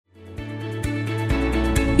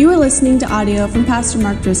You are listening to audio from Pastor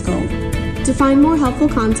Mark Driscoll. To find more helpful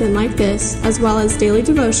content like this, as well as daily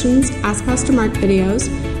devotions, Ask Pastor Mark videos,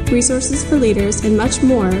 resources for leaders, and much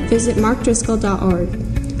more, visit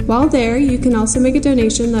markdriscoll.org. While there, you can also make a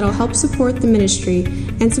donation that will help support the ministry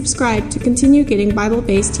and subscribe to continue getting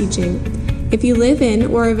Bible-based teaching. If you live in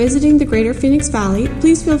or are visiting the greater Phoenix Valley,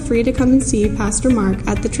 please feel free to come and see Pastor Mark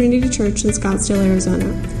at the Trinity Church in Scottsdale,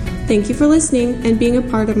 Arizona. Thank you for listening and being a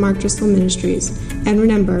part of Mark Driscoll Ministries. And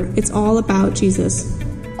remember, it's all about Jesus.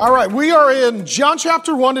 All right, we are in John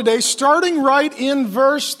chapter 1 today, starting right in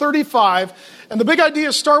verse 35. And the big idea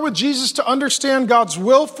is start with Jesus to understand God's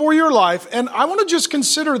will for your life. And I want to just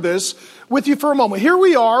consider this with you for a moment. Here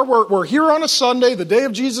we are. We're here on a Sunday, the day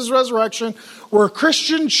of Jesus' resurrection. We're a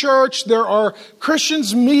Christian church. There are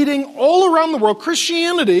Christians meeting all around the world.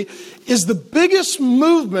 Christianity is the biggest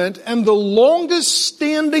movement and the longest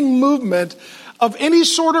standing movement of any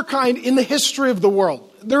sort or kind in the history of the world.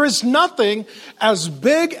 There is nothing as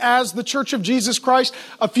big as the Church of Jesus Christ.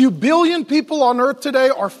 A few billion people on earth today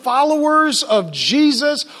are followers of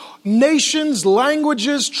Jesus. Nations,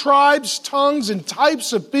 languages, tribes, tongues, and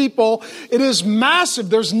types of people. It is massive.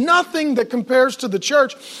 There's nothing that compares to the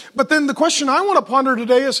church. But then the question I want to ponder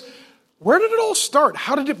today is, where did it all start?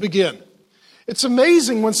 How did it begin? It's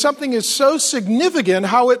amazing when something is so significant,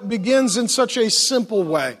 how it begins in such a simple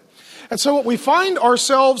way. And so what we find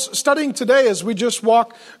ourselves studying today as we just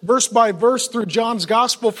walk verse by verse through John's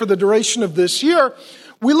gospel for the duration of this year,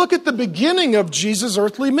 we look at the beginning of Jesus'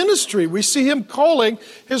 earthly ministry. We see him calling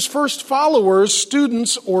his first followers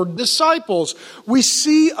students or disciples. We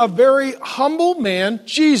see a very humble man,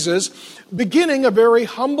 Jesus, beginning a very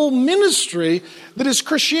humble ministry that is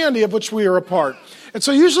Christianity, of which we are a part. And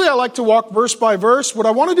so usually I like to walk verse by verse. What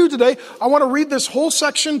I want to do today, I want to read this whole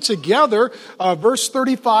section together, verse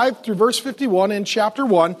 35 through verse 51 in chapter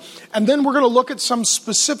 1. And then we're going to look at some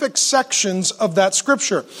specific sections of that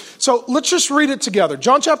scripture. So let's just read it together.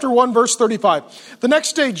 John chapter 1, verse 35. The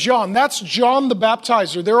next day, John, that's John the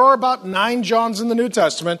Baptizer. There are about 9 Johns in the New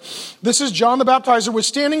Testament. This is John the Baptizer, was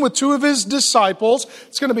standing with 2 of his disciples.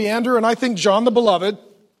 It's going to be Andrew and I think John the Beloved.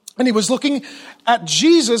 And he was looking at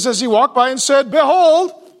Jesus as he walked by and said,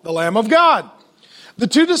 "Behold, the Lamb of God." The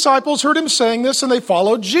 2 disciples heard him saying this and they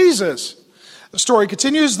followed Jesus. The story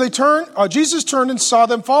continues. Jesus turned and saw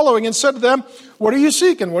them following and said to them, "What are you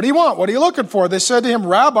seeking? What do you want? What are you looking for?" They said to him,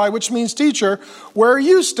 "Rabbi," which means teacher, "where are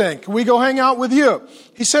you staying? Can we go hang out with you?"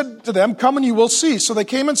 He said to them, "Come and you will see." So they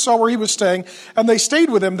came and saw where he was staying, and they stayed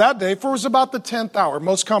with him that day, for it was about the 10th hour.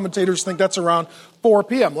 Most commentators think that's around 4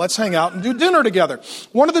 p.m. Let's hang out and do dinner together.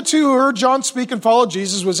 One of the 2 who heard John speak and followed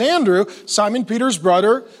Jesus was Andrew, Simon Peter's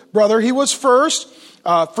brother. He was first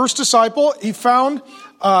disciple. He found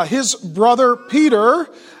his brother Peter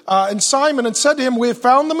and Simon and said to him, "We have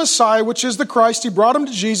found the Messiah, which is the Christ." He brought him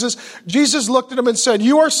to Jesus. Jesus looked at him and said,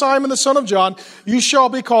 "You are Simon, the son of John. You shall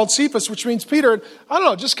be called Cephas," which means Peter. And I don't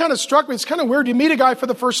know, it just kind of struck me. It's kind of weird. You meet a guy for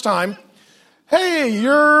the first time. "Hey,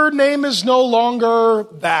 your name is no longer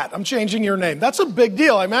that. I'm changing your name." That's a big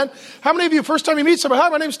deal, amen? How many of you, first time you meet somebody, "Hi,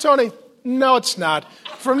 my name's Tony." "No, it's not.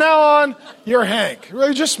 From now on, you're Hank."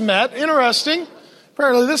 We just met. Interesting.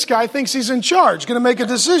 Apparently this guy thinks he's in charge, going to make a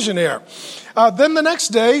decision here. Then the next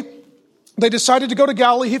day, they decided to go to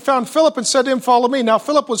Galilee. He found Philip and said to him, "Follow me." Now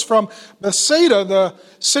Philip was from Bethsaida, the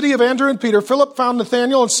city of Andrew and Peter. Philip found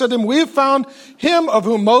Nathanael and said to him, "We have found him of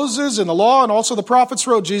whom Moses and the law and also the prophets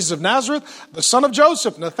wrote, Jesus of Nazareth, the son of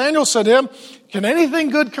Joseph." Nathanael said to him, "Can anything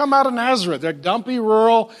good come out of Nazareth?" A dumpy,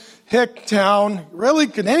 rural, hick town. Really,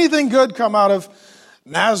 can anything good come out of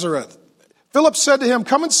Nazareth? Philip said to him,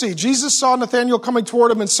 "Come and see." Jesus saw Nathanael coming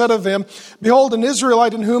toward him and said of him, "Behold, an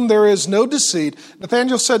Israelite in whom there is no deceit."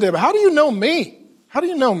 Nathanael said to him, "How do you know me?" How do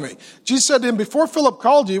you know me? Jesus said to him, before Philip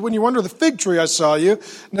called you, when you were under the fig tree, I saw you.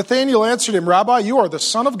 Nathanael answered him, Rabbi, you are the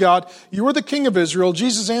Son of God. You are the King of Israel.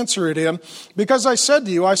 Jesus answered him, because I said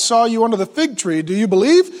to you, I saw you under the fig tree. Do you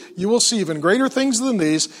believe? You will see even greater things than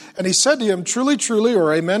these. And he said to him, truly, truly,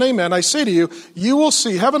 or amen, amen, I say to you, you will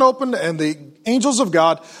see heaven opened and the angels of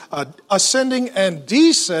God ascending and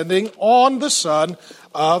descending on the Son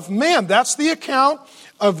of Man. That's the account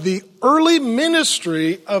of the early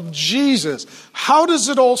ministry of Jesus. How does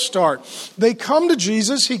it all start? They come to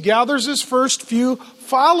Jesus. He gathers his first few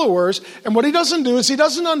followers. And what he doesn't do is he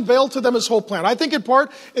doesn't unveil to them his whole plan. I think in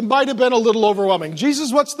part it might have been a little overwhelming.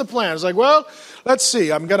 Jesus, what's the plan? It's like, well, let's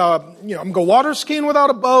see. I'm gonna go water skiing without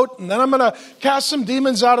a boat, and then I'm gonna cast some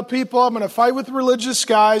demons out of people. I'm gonna fight with religious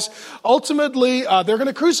guys. Ultimately, they're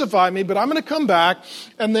gonna crucify me, but I'm gonna come back,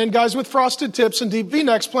 and then guys with frosted tips and deep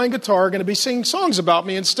V-necks playing guitar are gonna be singing songs about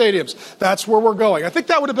me in stadiums. That's where we're going. I think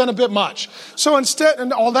that would have been a bit much. So instead,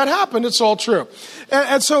 and all that happened, it's all true.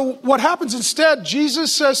 And so what happens instead,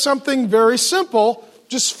 Jesus says something very simple,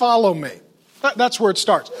 just follow me. That's where it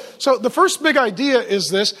starts. So the first big idea is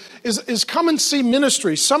this, is come and see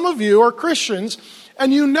ministry. Some of you are Christians,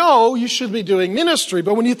 and you know you should be doing ministry.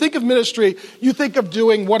 But when you think of ministry, you think of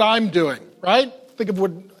doing what I'm doing, right?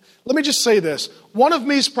 Let me just say this. One of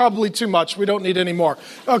me is probably too much. We don't need any more.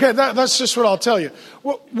 Okay, that's just what I'll tell you.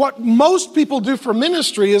 What most people do for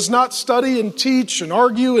ministry is not study and teach and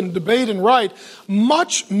argue and debate and write.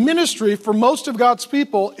 Much ministry for most of God's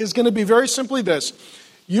people is going to be very simply this.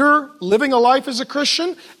 You're living a life as a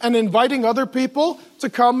Christian and inviting other people to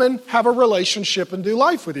come and have a relationship and do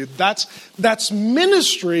life with you. That's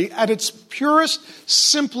ministry at its purest,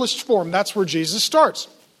 simplest form. That's where Jesus starts.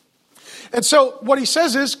 And so what he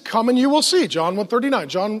says is, come and you will see. John 1:39,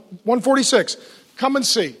 John 1:46, come and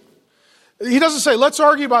see. He doesn't say, let's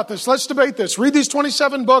argue about this, let's debate this, read these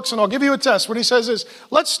 27 books and I'll give you a test. What he says is,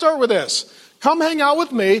 let's start with this. Come hang out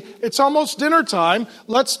with me. It's almost dinner time.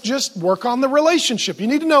 Let's just work on the relationship. You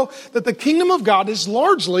need to know that the kingdom of God is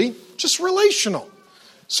largely just relational.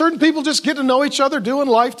 Certain people just get to know each other, doing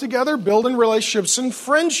life together, building relationships and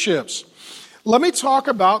friendships. Let me talk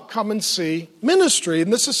about come and see ministry,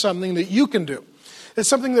 and this is something that you can do. It's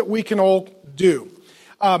something that we can all do.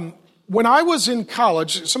 When I was in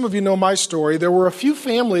college, some of you know my story, there were a few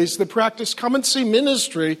families that practiced come and see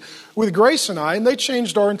ministry with Grace and I, and they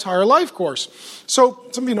changed our entire life course. So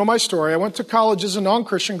some of you know my story. I went to college as a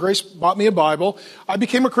non-Christian. Grace bought me a Bible. I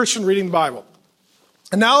became a Christian reading the Bible.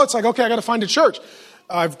 And now it's like, okay, I got to find a church.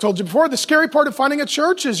 I've told you before, the scary part of finding a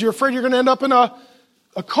church is you're afraid you're going to end up in a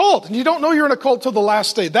cult. And you don't know you're in a cult till the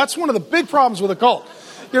last day. That's one of the big problems with a cult.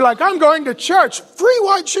 You're like, I'm going to church. Free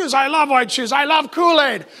white shoes. I love white shoes. I love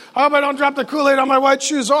Kool-Aid. I hope I don't drop the Kool-Aid on my white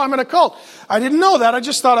shoes. Oh, I'm in a cult. I didn't know that. I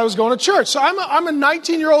just thought I was going to church. So I'm a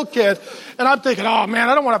 19-year-old kid, and I'm thinking, oh, man,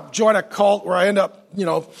 I don't want to join a cult where I end up,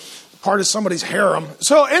 part of somebody's harem.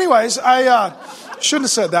 So anyways, I shouldn't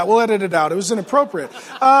have said that. We'll edit it out. It was inappropriate.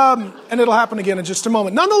 And it'll happen again in just a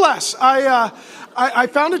moment. Nonetheless, I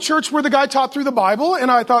found a church where the guy taught through the Bible, and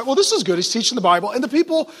I thought, well, this is good. He's teaching the Bible. And the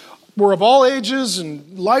people were of all ages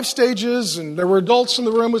and life stages, and there were adults in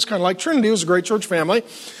the room. It was kind of like Trinity. It was a great church family.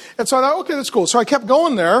 And so I thought, okay, that's cool. So I kept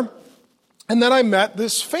going there, and then I met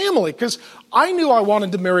this family, because I knew I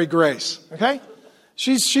wanted to marry Grace, okay?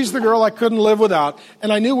 She's the girl I couldn't live without,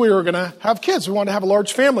 and I knew we were going to have kids. We wanted to have a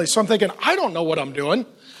large family. So I'm thinking, I don't know what I'm doing.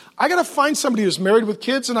 I got to find somebody who's married with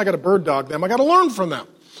kids, and I got to bird dog them. I got to learn from them.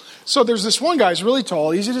 So there's this one guy, he's really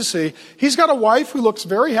tall, easy to see. He's got a wife who looks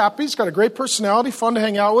very happy. He's got a great personality, fun to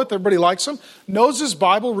hang out with. Everybody likes him. Knows his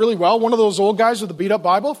Bible really well. One of those old guys with a beat-up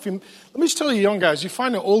Bible. Let me just tell you, young guys, you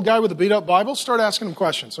find an old guy with a beat-up Bible, start asking him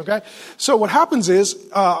questions, okay? So what happens is,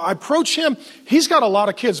 I approach him. He's got a lot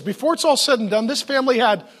of kids. Before it's all said and done, this family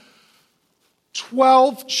had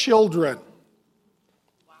 12 children.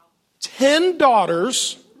 Wow. 10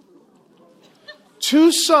 daughters.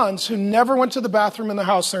 2 sons who never went to the bathroom in the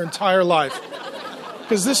house their entire life.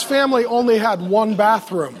 Because this family only had 1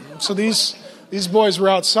 bathroom. So these boys were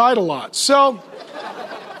outside a lot. So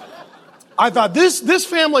I thought, this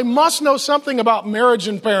family must know something about marriage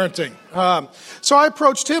and parenting. So I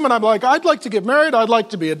approached him and I'm like, I'd like to get married. I'd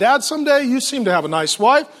like to be a dad someday. You seem to have a nice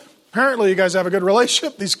wife. Apparently you guys have a good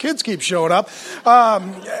relationship. These kids keep showing up.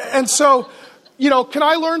 And so, can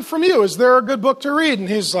I learn from you? Is there a good book to read? And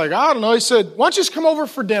he's like, I don't know. He said, why don't you just come over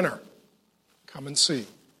for dinner? Come and see.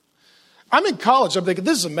 I'm in college. I'm thinking,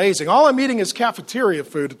 this is amazing. All I'm eating is cafeteria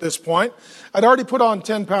food at this point. I'd already put on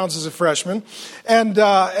 10 pounds as a freshman. And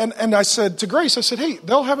I said to Grace, I said, hey,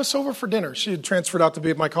 they'll have us over for dinner. She had transferred out to be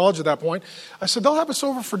at my college at that point. I said, they'll have us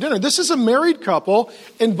over for dinner. This is a married couple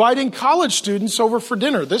inviting college students over for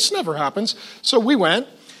dinner. This never happens. So we went.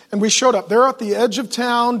 And we showed up. They're at the edge of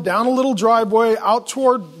town, down a little driveway, out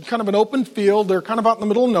toward kind of an open field. They're kind of out in the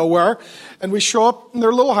middle of nowhere. And we show up in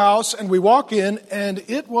their little house, and we walk in, and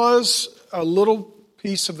it was a little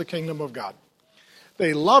piece of the kingdom of God.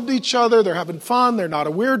 They loved each other. They're having fun. They're not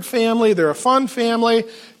a weird family. They're a fun family.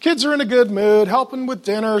 Kids are in a good mood, helping with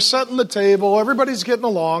dinner, setting the table. Everybody's getting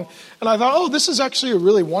along. And I thought, this is actually a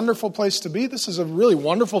really wonderful place to be. This is a really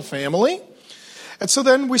wonderful family. And so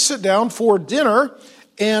then we sit down for dinner.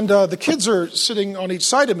 And the kids are sitting on each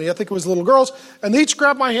side of me. I think it was little girls. And they each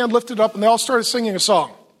grabbed my hand, lifted it up, and they all started singing a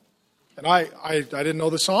song. And I didn't know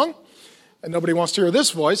the song. And nobody wants to hear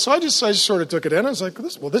this voice. So I just sort of took it in. I was like,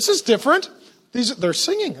 this is different. They're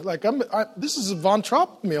singing. Like, this is a Von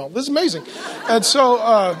Trapp meal. This is amazing. And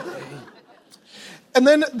so, and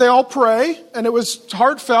then they all pray, and it was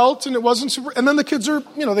heartfelt, and it wasn't super. And then the kids are,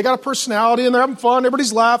 they got a personality, and they're having fun.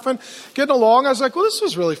 Everybody's laughing, getting along. I was like, well, this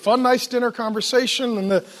was really fun. Nice dinner conversation. And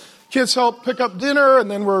the kids help pick up dinner, and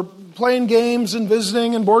then we're playing games and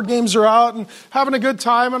visiting, and board games are out, and having a good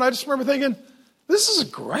time. And I just remember thinking, this is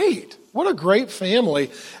great. What a great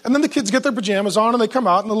family. And then the kids get their pajamas on and they come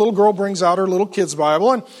out and the little girl brings out her little kid's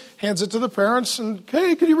Bible and hands it to the parents and,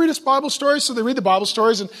 hey, could you read us Bible stories? So they read the Bible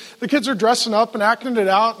stories and the kids are dressing up and acting it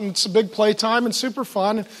out and it's a big playtime and super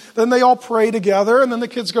fun. And then they all pray together and then the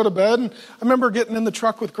kids go to bed. And I remember getting in the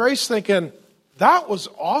truck with Grace thinking, that was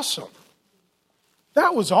awesome.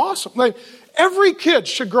 That was awesome. Like, every kid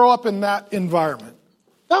should grow up in that environment.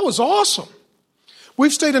 That was awesome.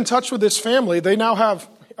 We've stayed in touch with this family. They now have,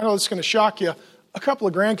 I know this is going to shock you, a couple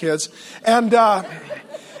of grandkids. And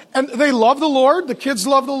they love the Lord. The kids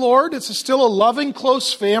love the Lord. It's still a loving,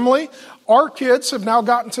 close family. Our kids have now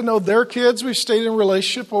gotten to know their kids. We've stayed in a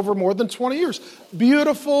relationship over more than 20 years.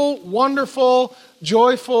 Beautiful, wonderful,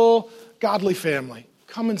 joyful, godly family.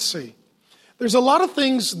 Come and see. There's a lot of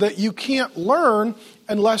things that you can't learn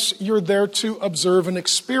unless you're there to observe and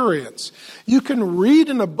experience. You can read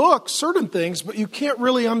in a book certain things, but you can't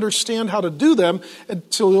really understand how to do them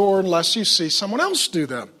until or unless you see someone else do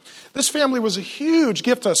them. This family was a huge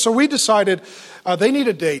gift to us. So we decided they need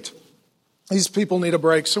a date. These people need a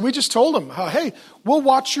break. So we just told them, hey, we'll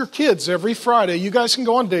watch your kids every Friday. You guys can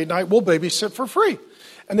go on date night. We'll babysit for free.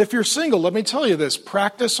 And if you're single, let me tell you this.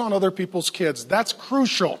 Practice on other people's kids. That's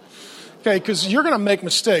crucial. Okay, because you're going to make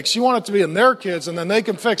mistakes. You want it to be in their kids, and then they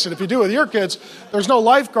can fix it. If you do it with your kids, there's no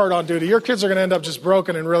lifeguard on duty. Your kids are going to end up just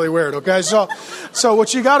broken and really weird, okay? So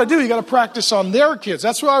what you got to do, you got to practice on their kids.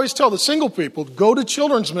 That's what I always tell the single people. Go to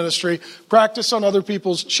children's ministry, practice on other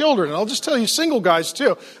people's children. And I'll just tell you, single guys,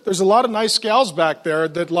 too. There's a lot of nice gals back there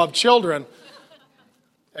that love children,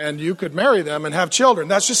 and you could marry them and have children.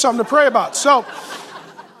 That's just something to pray about. So,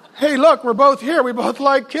 hey, look, we're both here. We both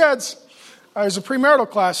like kids. There's a premarital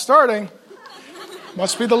class starting.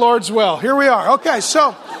 Must be the Lord's will. Here we are. Okay,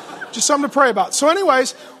 so just something to pray about. So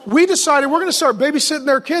anyways, we decided we're going to start babysitting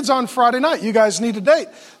their kids on Friday night. You guys need a date.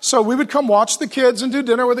 So we would come watch the kids and do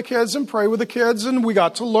dinner with the kids and pray with the kids. And we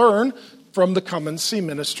got to learn from the Come and See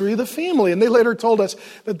ministry of the family. And they later told us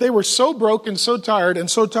that they were so broke and so tired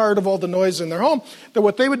of all the noise in their home that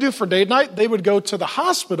what they would do for date night, they would go to the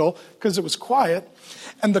hospital because it was quiet.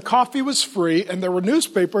 And the coffee was free, and there were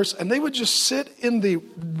newspapers, and they would just sit in the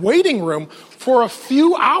waiting room for a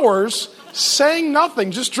few hours saying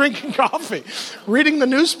nothing, just drinking coffee, reading the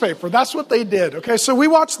newspaper. That's what they did, okay? So we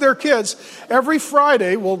watched their kids every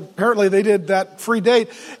Friday. Well, apparently they did that free date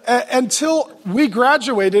until we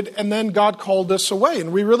graduated, and then God called us away.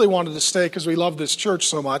 And we really wanted to stay because we love this church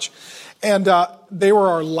so much. And they were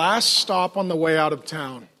our last stop on the way out of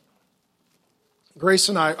town. Grace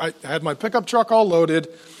and I had my pickup truck all loaded.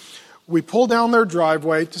 We pulled down their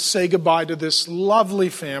driveway to say goodbye to this lovely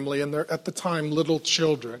family and their, at the time, little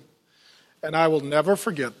children. And I will never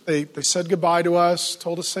forget. They said goodbye to us,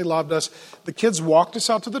 told us they loved us. The kids walked us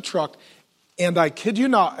out to the truck. And I kid you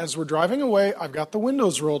not, as we're driving away, I've got the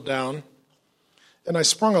windows rolled down. And I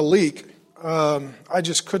sprung a leak. I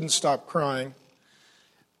just couldn't stop crying.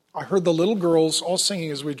 I heard the little girls all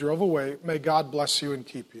singing as we drove away, "May God bless you and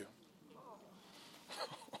keep you."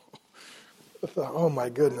 I thought, oh my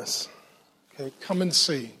goodness. Okay, come and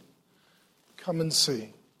see. Come and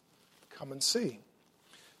see. Come and see.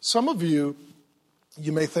 Some of you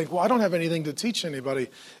may think, well, I don't have anything to teach anybody.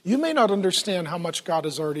 You may not understand how much God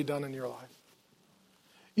has already done in your life.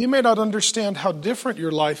 You may not understand how different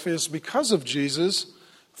your life is because of Jesus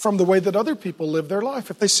from the way that other people live their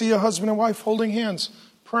life. If they see a husband and wife holding hands,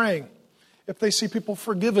 praying, if they see people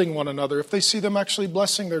forgiving one another, if they see them actually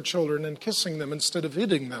blessing their children and kissing them instead of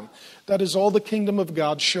hitting them, that is all the kingdom of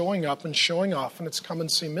God showing up and showing off, and it's Come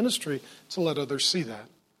and See ministry to let others see that.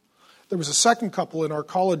 There was a second couple in our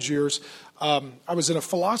college years. I was in a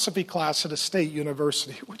philosophy class at a state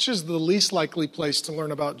university, which is the least likely place to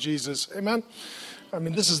learn about Jesus. Amen? I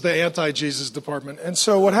mean, this is the anti-Jesus department. And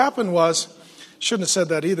so what happened was, shouldn't have said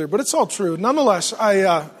that either, but it's all true. Nonetheless,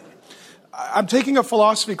 I'm taking a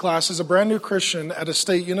philosophy class as a brand new Christian at a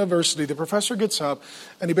state university. The professor gets up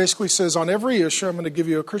and he basically says, on every issue, I'm going to give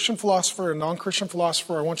you a Christian philosopher and a non-Christian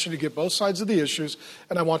philosopher. I want you to get both sides of the issues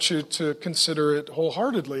and I want you to consider it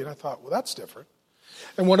wholeheartedly. And I thought, well, that's different.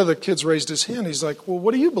 And one of the kids raised his hand. He's like, well,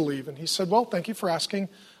 what do you believe? And he said, well, thank you for asking.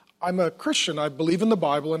 I'm a Christian. I believe in the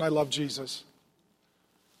Bible and I love Jesus.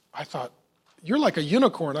 I thought, you're like a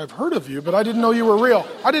unicorn. I've heard of you, but I didn't know you were real.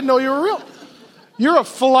 I didn't know you were real. You're a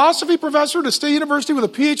philosophy professor at a state university with a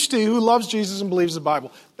PhD who loves Jesus and believes the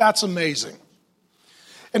Bible. That's amazing.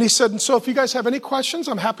 And he said, and so if you guys have any questions,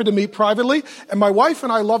 I'm happy to meet privately. And my wife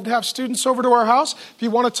and I love to have students over to our house. If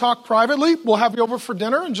you want to talk privately, we'll have you over for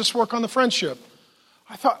dinner and just work on the friendship.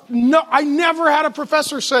 I thought, no, I never had a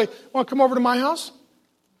professor say, want to come over to my house?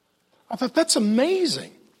 I thought, that's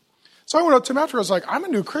amazing. So I went up to him after. I was like, I'm a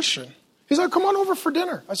new Christian. He's like, come on over for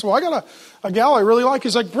dinner. I said, well, I got a gal I really like.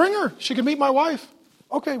 He's like, bring her. She can meet my wife.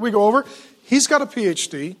 Okay, we go over. He's got a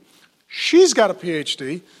PhD. She's got a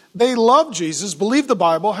PhD. They love Jesus, believe the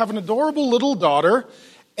Bible, have an adorable little daughter.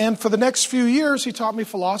 And for the next few years, he taught me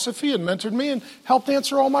philosophy and mentored me and helped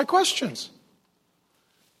answer all my questions.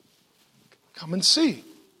 Come and see.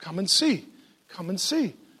 Come and see. Come and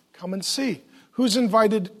see. Come and see. Who's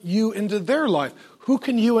invited you into their life? Who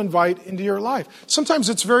can you invite into your life? Sometimes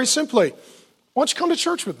it's very simply, why don't you come to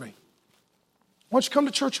church with me? Why don't you come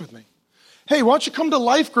to church with me? Hey, why don't you come to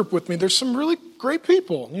life group with me? There's some really great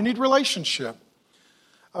people. You need relationship.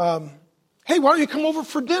 Hey, why don't you come over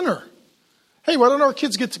for dinner? Hey, why don't our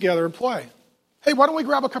kids get together and play? Hey, why don't we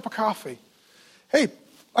grab a cup of coffee? Hey,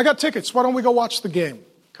 I got tickets. Why don't we go watch the game?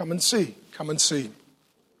 Come and see. Come and see.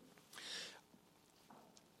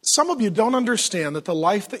 Some of you don't understand that the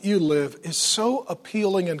life that you live is so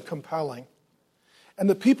appealing and compelling. And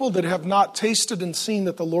the people that have not tasted and seen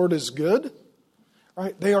that the Lord is good,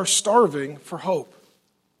 right, they are starving for hope.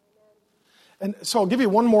 And so I'll give you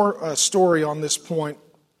one more story on this point.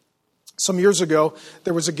 Some years ago,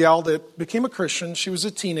 there was a gal that became a Christian. She was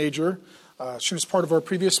a teenager. She was part of our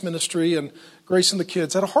previous ministry, and Grace and the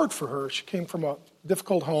kids had a heart for her. She came from a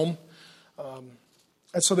difficult home.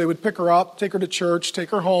 And so they would pick her up, take her to church, take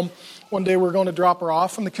her home. One day we were going to drop her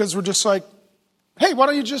off, and the kids were just like, hey, why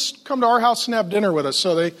don't you just come to our house and have dinner with us?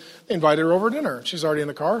 So they invited her over to dinner. She's already in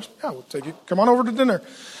the car. Yeah, we'll take you. Come on over to dinner.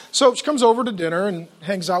 So she comes over to dinner and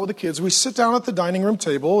hangs out with the kids. We sit down at the dining room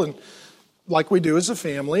table, and like we do as a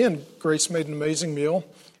family, and Grace made an amazing meal.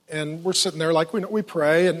 And we're sitting there like we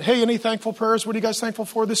pray. And, hey, any thankful prayers? What are you guys thankful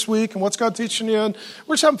for this week? And what's God teaching you? And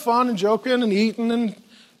we're just having fun and joking and eating. And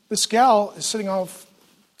this gal is sitting off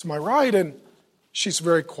to my right, and she's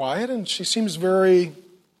very quiet, and she seems very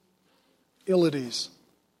ill at ease.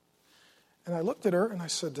 And I looked at her, and I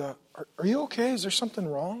said, are you okay? Is there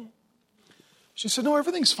something wrong? She said, no,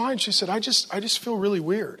 everything's fine. She said, I just feel really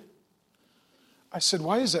weird. I said,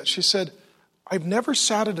 why is that? She said, I've never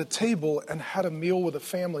sat at a table and had a meal with a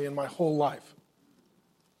family in my whole life.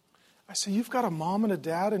 I said, you've got a mom and a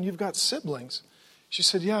dad, and you've got siblings. She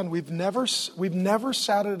said, yeah, and we've never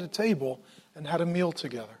sat at a table and had a meal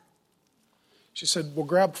together. She said, we'll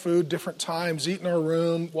grab food different times, eat in our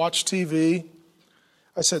room, watch TV.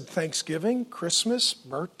 I said, Thanksgiving, Christmas,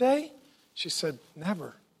 birthday? She said,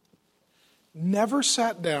 never. Never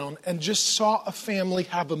sat down and just saw a family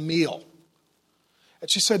have a meal.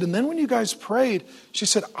 And she said, and then when you guys prayed, she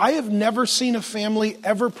said, I have never seen a family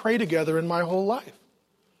ever pray together in my whole life.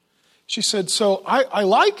 She said, so I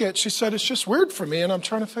like it. She said, it's just weird for me, and I'm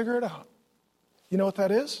trying to figure it out. You know what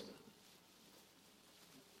that is?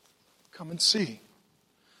 Come and see.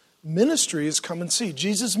 Ministry is come and see.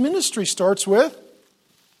 Jesus' ministry starts with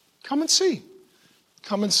come and see.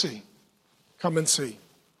 Come and see. Come and see.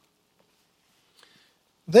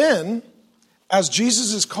 Then, as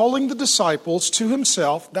Jesus is calling the disciples to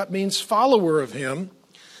himself, that means follower of him,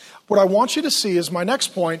 what I want you to see is my next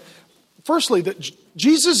point. Firstly, that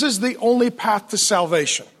Jesus is the only path to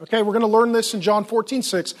salvation. Okay, we're going to learn this in John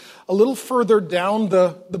 14:6, a little further down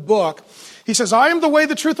the book. He says, I am the way,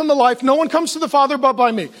 the truth, and the life. No one comes to the Father but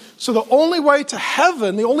by me. So the only way to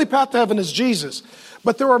heaven, the only path to heaven is Jesus.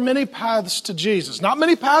 But there are many paths to Jesus. Not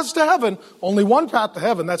many paths to heaven, only one path to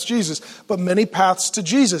heaven, that's Jesus, but many paths to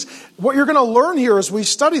Jesus. What you're going to learn here as we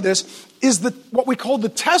study this is what we call the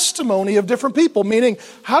testimony of different people, meaning,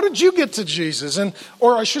 how did you get to Jesus?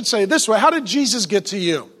 Or I should say it this way, how did Jesus get to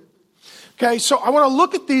you? Okay, so I want to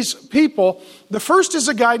look at these people. The first is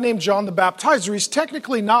a guy named John the Baptizer. He's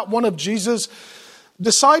technically not one of Jesus'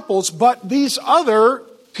 disciples, but these other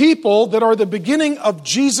people that are the beginning of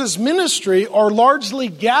Jesus' ministry are largely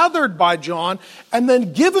gathered by John and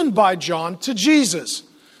then given by John to Jesus.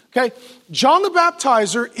 Okay, John the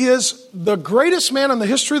Baptizer is the greatest man in the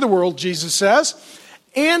history of the world, Jesus says,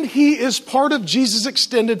 and he is part of Jesus'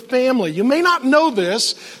 extended family. You may not know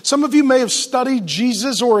this. Some of you may have studied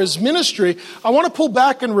Jesus or his ministry. I want to pull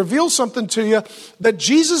back and reveal something to you, that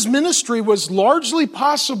Jesus' ministry was largely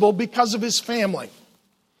possible because of his family.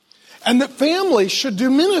 And that family should do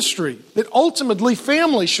ministry. That ultimately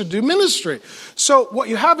family should do ministry. So what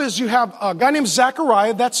you have is you have a guy named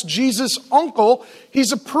Zechariah. That's Jesus' uncle.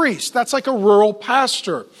 He's a priest. That's like a rural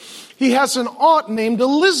pastor. He has an aunt named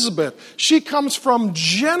Elizabeth. She comes from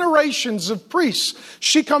generations of priests.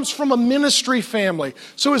 She comes from a ministry family.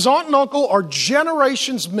 So his aunt and uncle are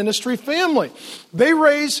generations ministry family. They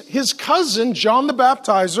raise his cousin, John the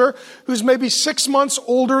Baptizer, who's maybe 6 months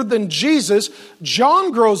older than Jesus. John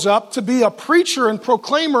grows up to be a preacher and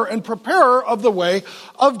proclaimer and preparer of the way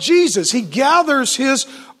of Jesus. He gathers his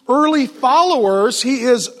early followers. He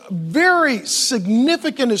is a very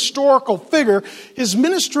significant historical figure. His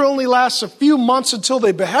ministry only lasts a few months until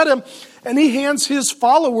they behead him, and he hands his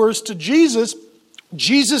followers to Jesus.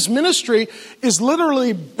 Jesus' ministry is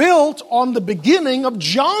literally built on the beginning of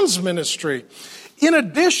John's ministry. In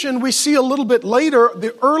addition, we see a little bit later,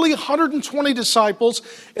 the early 120 disciples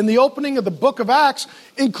in the opening of the book of Acts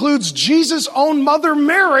includes Jesus' own mother,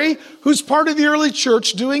 Mary, who's part of the early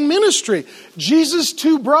church doing ministry. Jesus'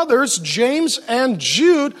 two brothers, James and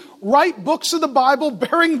Jude, write books of the Bible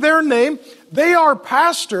bearing their name. They are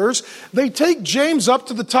pastors. They take James up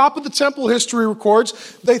to the top of the temple, history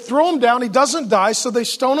records. They throw him down. He doesn't die, so they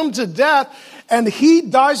stone him to death. And he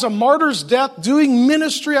dies a martyr's death doing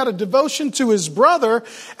ministry out of devotion to his brother.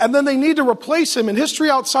 And then they need to replace him. And history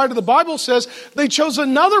outside of the Bible says they chose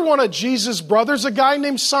another one of Jesus' brothers, a guy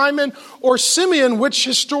named Simon or Simeon, which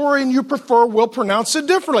historian you prefer will pronounce it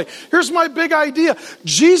differently. Here's my big idea.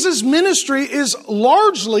 Jesus' ministry is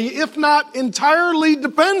largely, if not entirely,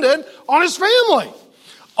 dependent on his family.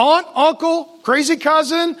 Aunt, uncle, crazy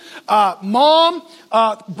cousin, mom,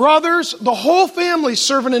 brothers, the whole family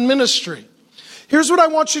serving in ministry. Here's what I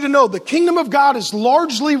want you to know. The kingdom of God is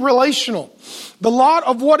largely relational. The lot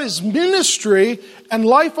of what is ministry and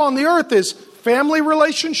life on the earth is family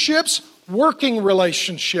relationships, working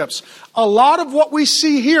relationships. A lot of what we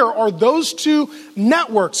see here are those two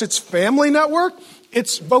networks. It's family network,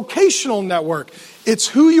 it's vocational network. It's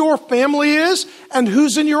who your family is and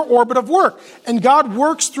who's in your orbit of work. And God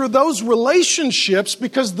works through those relationships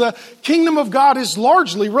because the kingdom of God is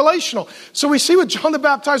largely relational. So we see with John the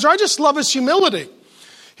Baptizer, I just love his humility.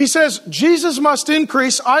 He says, Jesus must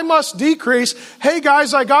increase, I must decrease. Hey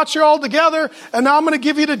guys, I got you all together, and now I'm going to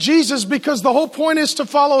give you to Jesus because the whole point is to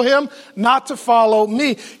follow him, not to follow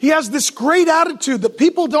me. He has this great attitude that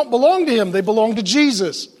people don't belong to him, they belong to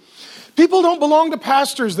Jesus. People don't belong to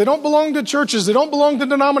pastors. They don't belong to churches. They don't belong to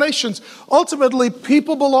denominations. Ultimately,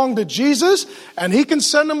 people belong to Jesus, and he can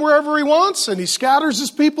send them wherever he wants, and he scatters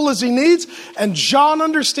his people as he needs. And John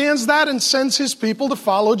understands that and sends his people to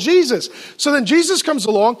follow Jesus. So then Jesus comes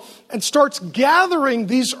along and starts gathering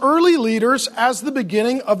these early leaders as the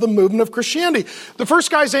beginning of the movement of Christianity. The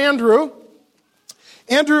first guy's Andrew.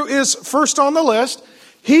 Andrew is first on the list.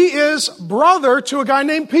 He is brother to a guy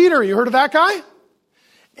named Peter. You heard of that guy?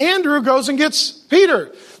 Andrew goes and gets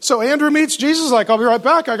Peter. So Andrew meets Jesus, like, I'll be right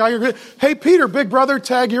back. I got your, hey, Peter, big brother,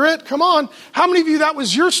 tag, you're it. Come on. How many of you, that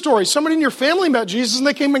was your story? Somebody in your family met Jesus and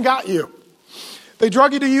they came and got you. They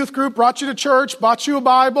drug you to youth group, brought you to church, bought you a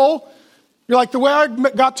Bible. You're like, the way I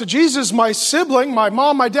got to Jesus, my sibling, my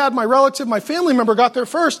mom, my dad, my relative, my family member got there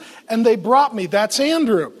first, and they brought me. That's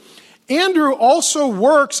Andrew. Andrew also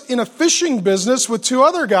works in a fishing business with two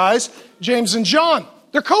other guys, James and John.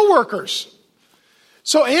 They're co-workers.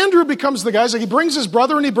 So Andrew becomes the guy. He brings his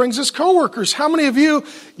brother and he brings his co-workers. How many of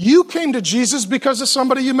you came to Jesus because of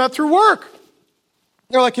somebody you met through work?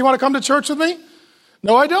 They're like, you want to come to church with me?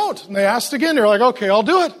 No, I don't. And they asked again. You're like, okay, I'll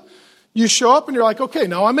do it. You show up and you're like, okay,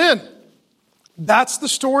 now I'm in. That's the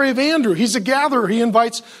story of Andrew. He's a gatherer. He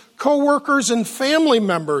invites co-workers and family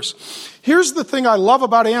members. Here's the thing I love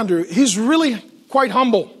about Andrew. He's really quite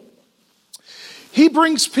humble. He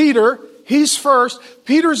brings Peter. He's first.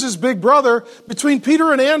 Peter's his big brother. Between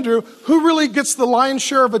Peter and Andrew, who really gets the lion's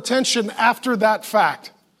share of attention after that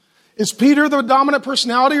fact? Is Peter the dominant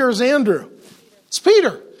personality or is Andrew? It's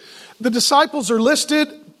Peter. The disciples are listed.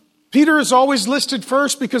 Peter is always listed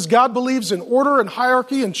first because God believes in order and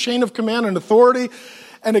hierarchy and chain of command and authority.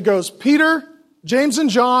 And it goes Peter, James and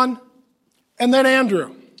John, and then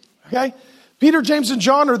Andrew. Okay? Peter, James, and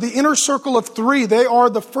John are the inner circle of three. They are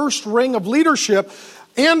the first ring of leadership.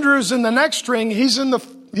 Andrew's in the next ring. He's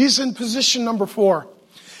in position number 4.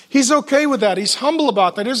 He's okay with that. He's humble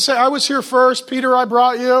about that. He doesn't say, I was here first, Peter, I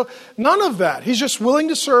brought you. None of that. He's just willing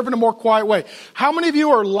to serve in a more quiet way. How many of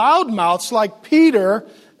you are loudmouths like Peter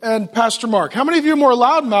and Pastor Mark? How many of you are more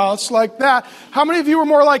loudmouths like that? How many of you are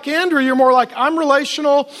more like Andrew? You're more like, I'm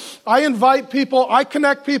relational, I invite people, I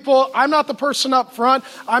connect people, I'm not the person up front,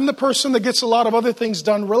 I'm the person that gets a lot of other things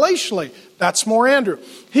done relationally. That's more Andrew.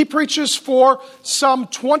 He preaches for some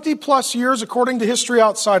 20 plus years according to history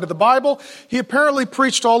outside of the Bible. He apparently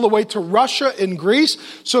preached all the way to Russia and Greece.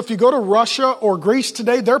 So if you go to Russia or Greece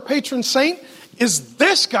today, their patron saint is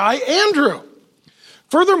this guy, Andrew.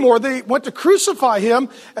 Furthermore, they went to crucify him,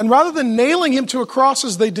 and rather than nailing him to a cross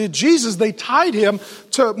as they did Jesus, they tied him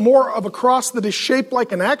to more of a cross that is shaped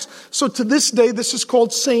like an X. So to this day, this is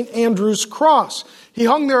called St. Andrew's Cross. He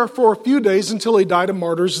hung there for a few days until he died a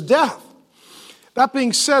martyr's death. That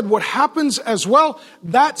being said, what happens as well,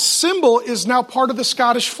 that symbol is now part of the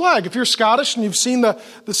Scottish flag. If you're Scottish and you've seen the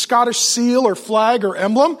Scottish seal or flag or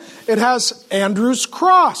emblem, it has Andrew's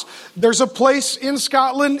cross. There's a place in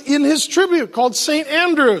Scotland in his tribute called St.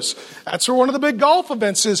 Andrews. That's where one of the big golf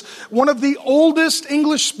events is. One of the oldest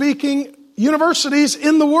English-speaking universities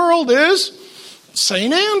in the world is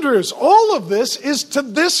St. Andrews. All of this is to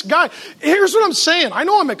this guy. Here's what I'm saying. I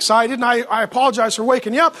know I'm excited, and I apologize for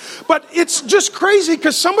waking you up, but it's just crazy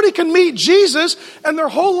because somebody can meet Jesus and their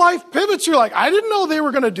whole life pivots. You're like, I didn't know they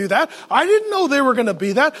were going to do that. I didn't know they were going to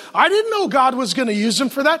be that. I didn't know God was going to use them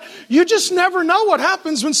for that. You just never know what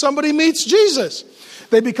happens when somebody meets Jesus.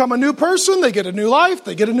 They become a new person. They get a new life.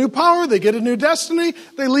 They get a new power. They get a new destiny.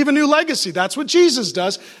 They leave a new legacy. That's what Jesus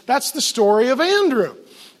does. That's the story of Andrew.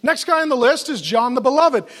 Next guy on the list is John the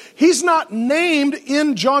Beloved. He's not named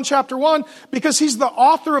in John chapter 1 because he's the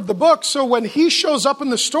author of the book. So when he shows up in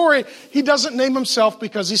the story, he doesn't name himself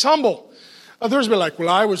because he's humble. Others will be like, well,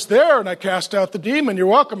 I was there and I cast out the demon. You're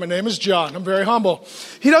welcome. My name is John. I'm very humble.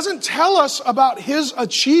 He doesn't tell us about his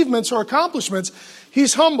achievements or accomplishments.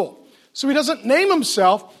 He's humble. So he doesn't name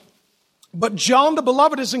himself, but John the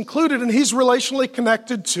Beloved is included, and he's relationally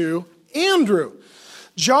connected to Andrew.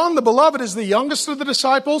 John the Beloved is the youngest of the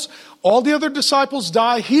disciples. All the other disciples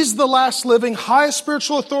die. He's the last living, highest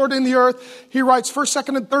spiritual authority in the earth. He writes 1st,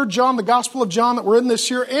 2nd, and 3rd John, the Gospel of John that we're in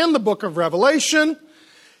this year, and the book of Revelation.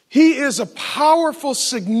 He is a powerful,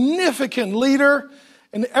 significant leader.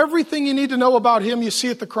 And everything you need to know about him, you see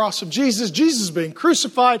at the cross of Jesus. Jesus being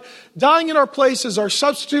crucified, dying in our place as our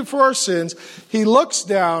substitute for our sins. He looks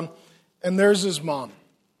down, and there's his mom.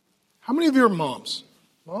 How many of you are moms?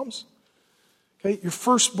 Moms? Okay, your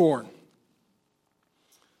firstborn.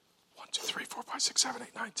 1, 2, 3, 4, 5, 6, 7, 8,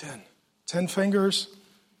 9, 10. 10 fingers,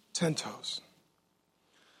 10 toes.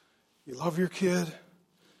 You love your kid.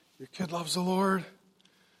 Your kid loves the Lord.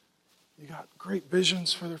 You got great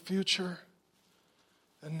visions for their future.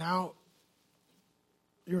 And now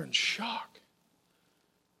you're in shock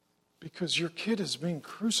because your kid is being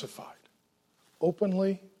crucified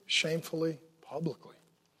openly, shamefully, publicly.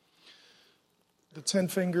 The 10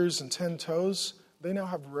 fingers and 10 toes, they now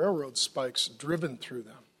have railroad spikes driven through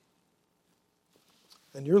them.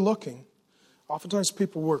 And you're looking, oftentimes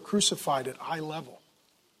people were crucified at eye level.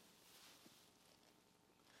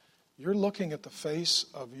 You're looking at the face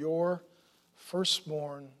of your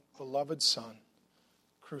firstborn, beloved son,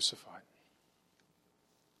 crucified.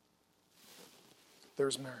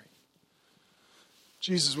 There's Mary.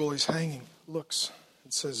 Jesus, while he's hanging, looks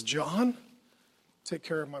and says, John, take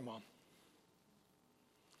care of my mom.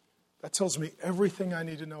 That tells me everything I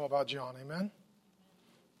need to know about John. Amen?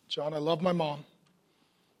 John, I love my mom.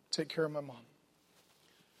 Take care of my mom.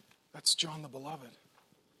 That's John the Beloved.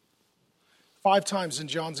 5 times in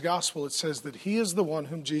John's gospel it says that he is the one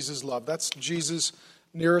whom Jesus loved. That's Jesus'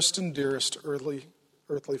 nearest and dearest earthly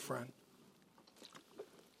friend.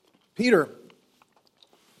 Peter,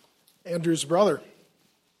 Andrew's brother.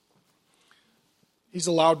 He's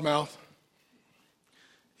a loudmouth.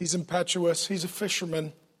 He's impetuous. He's a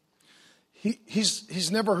fisherman.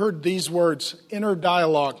 He's never heard these words, inner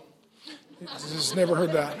dialogue. He's never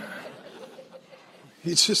heard that.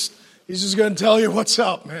 He's just going to tell you what's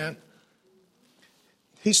up, man.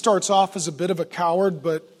 He starts off as a bit of a coward,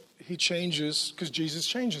 but he changes because Jesus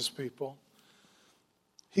changes people.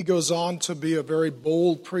 He goes on to be a very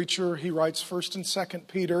bold preacher. He writes 1st and 2nd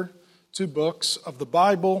Peter, 2 books of the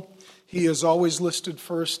Bible. He is always listed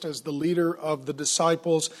first as the leader of the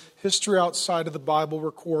disciples. History outside of the Bible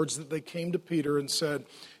records that they came to Peter and said,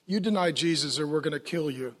 you deny Jesus or we're going to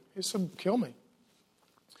kill you. He said, kill me.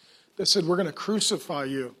 They said, we're going to crucify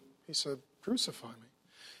you. He said, crucify me.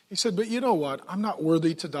 He said, but you know what? I'm not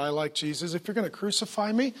worthy to die like Jesus. If you're going to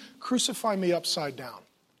crucify me upside down.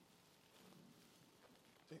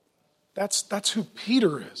 That's who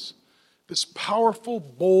Peter is. This powerful,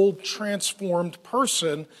 bold, transformed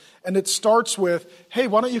person. And it starts with, hey,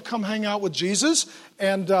 why don't you come hang out with Jesus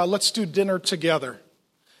and let's do dinner together.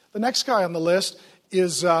 The next guy on the list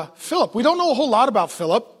is Philip. We don't know a whole lot about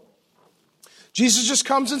Philip. Jesus just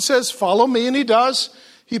comes and says, follow me, and he does.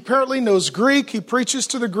 He apparently knows Greek. He preaches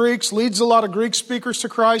to the Greeks, leads a lot of Greek speakers to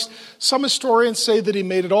Christ. Some historians say that he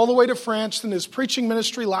made it all the way to France, and his preaching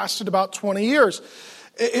ministry lasted about 20 years.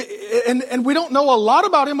 And we don't know a lot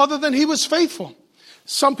about him other than he was faithful.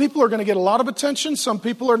 Some people are going to get a lot of attention. Some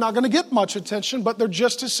people are not going to get much attention, but they're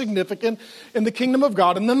just as significant in the kingdom of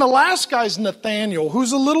God. And then the last guy is Nathaniel,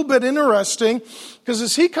 who's a little bit interesting because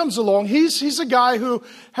as he comes along, he's a guy who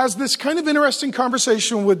has this kind of interesting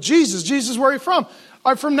conversation with Jesus. Jesus, where are you from?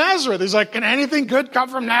 I'm from Nazareth. He's like, can anything good come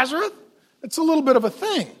from Nazareth? It's a little bit of a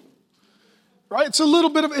thing, right?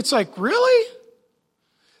 It's like, really?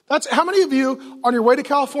 That's how many of you on your way to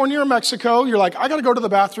California or Mexico, you're like, I got to go to the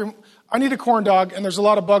bathroom. I need a corn dog, and there's a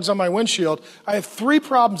lot of bugs on my windshield. I have 3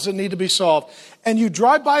 problems that need to be solved. And you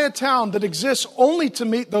drive by a town that exists only to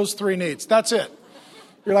meet those 3 needs. That's it.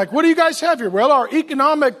 You're like, what do you guys have here? Well, our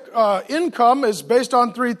economic income is based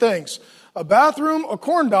on 3 things. A bathroom, a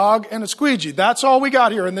corn dog, and a squeegee. That's all we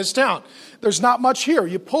got here in this town. There's not much here.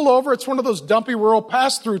 You pull over, it's one of those dumpy rural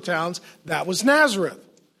pass-through towns. That was Nazareth.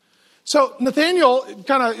 So Nathaniel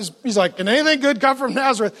he's like, can anything good come from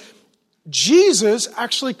Nazareth? Jesus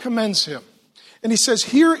actually commends him. And he says,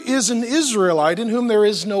 here is an Israelite in whom there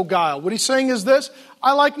is no guile. What he's saying is this: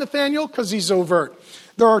 I like Nathaniel because he's overt.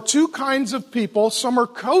 There are 2 kinds of people. Some are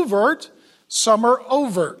covert, some are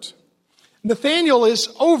overt. Nathaniel is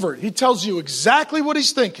overt. He tells you exactly what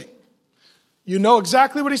he's thinking. You know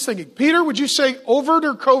exactly what he's thinking. Peter, would you say overt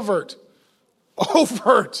or covert?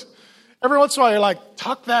 Overt. Every once in a while you're like,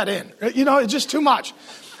 tuck that in. You know, it's just too much.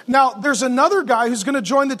 Now, there's another guy who's going to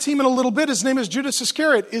join the team in a little bit. His name is Judas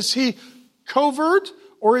Iscariot. Is he covert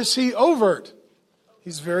or is he overt?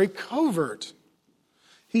 He's very covert.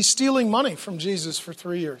 He's stealing money from Jesus for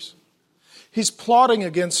 3 years. He's plotting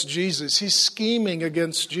against Jesus. He's scheming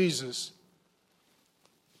against Jesus.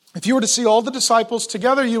 If you were to see all the disciples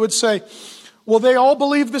together, you would say, well, they all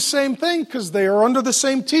believe the same thing because they are under the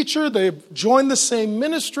same teacher. They've joined the same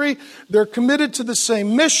ministry. They're committed to the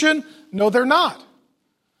same mission. No, they're not.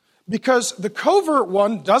 Because the covert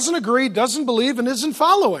one doesn't agree, doesn't believe, and isn't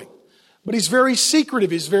following. But he's very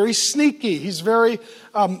secretive. He's very sneaky. He's very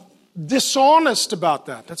dishonest about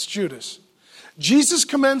that. That's Judas. Jesus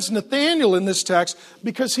commends Nathaniel in this text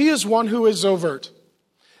because he is one who is overt.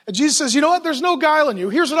 And Jesus says, you know what? There's no guile in you.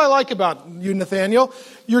 Here's what I like about you, Nathaniel.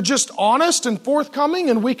 You're just honest and forthcoming,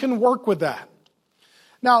 and we can work with that.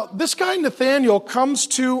 Now, this guy, Nathaniel, comes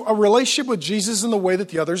to a relationship with Jesus in the way that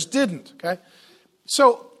the others didn't. Okay?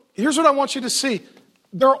 So, here's what I want you to see.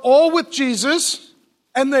 They're all with Jesus,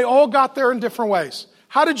 and they all got there in different ways.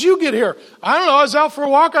 How did you get here? I don't know. I was out for a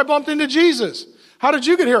walk. I bumped into Jesus. How did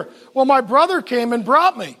you get here? Well, my brother came and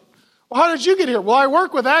brought me. Well, how did you get here? Well, I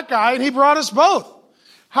work with that guy, and he brought us both.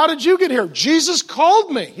 How did you get here? Jesus called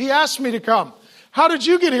me. He asked me to come. How did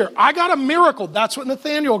you get here? I got a miracle. That's what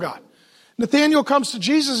Nathaniel got. Nathaniel comes to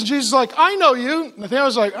Jesus, and Jesus is like, I know you.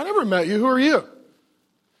 Nathaniel's like, I never met you. Who are you?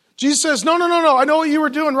 Jesus says, no. I know what you were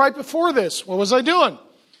doing right before this. What was I doing?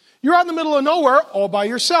 You're out in the middle of nowhere all by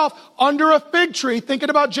yourself under a fig tree,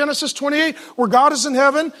 thinking about Genesis 28, where God is in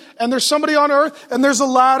heaven and there's somebody on earth and there's a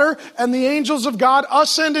ladder and the angels of God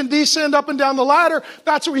ascend and descend up and down the ladder.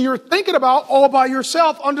 That's what you're thinking about all by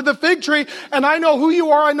yourself under the fig tree. And I know who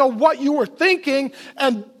you are. I know what you were thinking.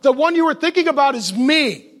 And the one you were thinking about is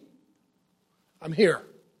me. I'm here.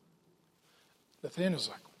 Nathaniel's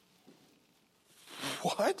like,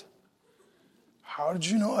 what? How did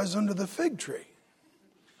you know I was under the fig tree?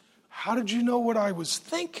 How did you know what I was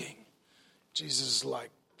thinking? Jesus is like,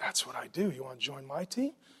 that's what I do. You want to join my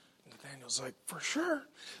team? Nathaniel's like, for sure.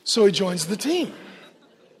 So he joins the team.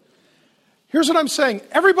 Here's what I'm saying.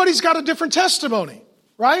 Everybody's got a different testimony,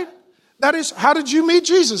 right? That is, how did you meet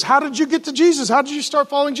Jesus? How did you get to Jesus? How did you start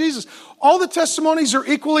following Jesus? All the testimonies are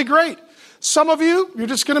equally great. Some of you, you're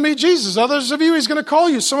just going to meet Jesus. Others of you, he's going to call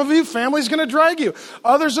you. Some of you, family's going to drag you.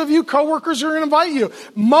 Others of you, coworkers are going to invite you.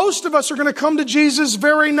 Most of us are going to come to Jesus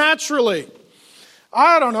very naturally.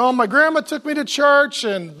 I don't know. My grandma took me to church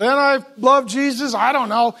and then I loved Jesus. I don't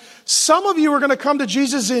know. Some of you are going to come to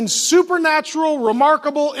Jesus in supernatural,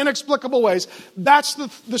 remarkable, inexplicable ways. That's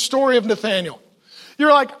the story of Nathaniel.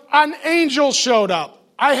 You're like, an angel showed up.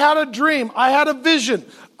 I had a dream. I had a vision.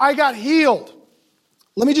 I got healed.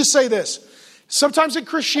 Let me just say this. Sometimes in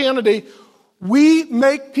Christianity, we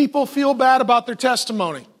make people feel bad about their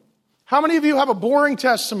testimony. How many of you have a boring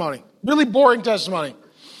testimony? Really boring testimony.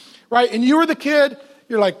 Right? And you were the kid,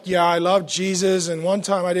 you're like, yeah, I love Jesus, and one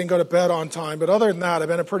time I didn't go to bed on time, but other than that, I've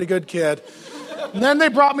been a pretty good kid. And then they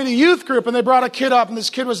brought me to youth group, and they brought a kid up, and this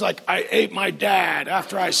kid was like, I ate my dad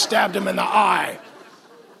after I stabbed him in the eye.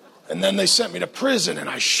 And then they sent me to prison, and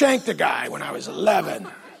I shanked a guy when I was 11.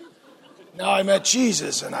 Now I met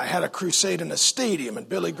Jesus, and I had a crusade in a stadium, and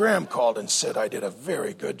Billy Graham called and said I did a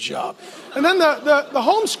very good job. And then the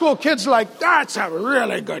homeschool kid's like, that's a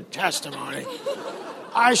really good testimony.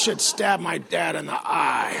 I should stab my dad in the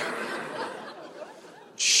eye.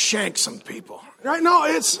 Shank some people. Right? No,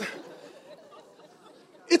 it's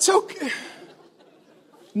okay.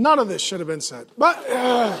 None of this should have been said.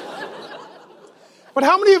 But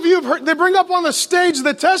how many of you have heard, they bring up on the stage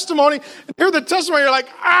the testimony, and hear the testimony, you're like,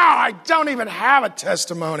 I don't even have a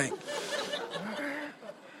testimony.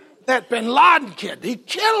 That bin Laden kid, he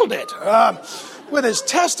killed it with his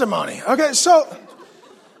testimony. Okay, so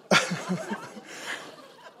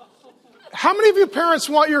how many of you parents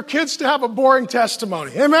want your kids to have a boring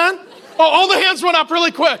testimony? Amen? Oh, all the hands went up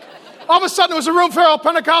really quick. All of a sudden, it was a room full of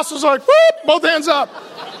Pentecostals like, whoop, both hands up.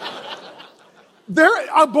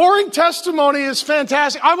 A boring testimony is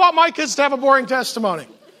fantastic. I want my kids to have a boring testimony.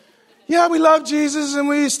 Yeah, we love Jesus, and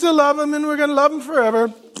we still love him, and we're going to love him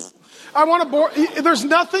forever. There's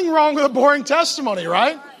nothing wrong with a boring testimony,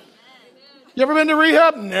 right? You ever been to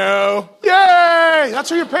rehab? No. Yay!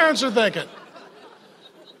 That's what your parents are thinking.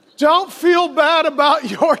 Don't feel bad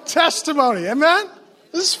about your testimony. Amen?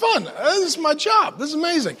 This is fun. This is my job. This is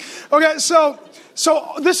amazing. Okay, so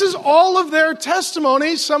this is all of their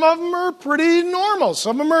testimonies. Some of them are pretty normal.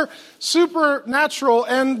 Some of them are supernatural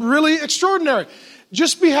and really extraordinary.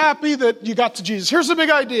 Just be happy that you got to Jesus. Here's the big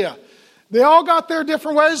idea. They all got their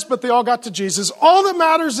different ways, but they all got to Jesus. All that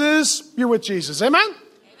matters is you're with Jesus. Amen?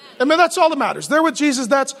 Amen. That's all that matters. They're with Jesus.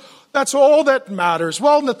 That's all that matters.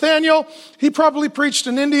 Well, Nathaniel, he probably preached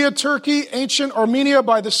in India, Turkey, ancient Armenia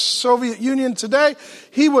by the Soviet Union today.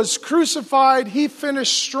 He was crucified. He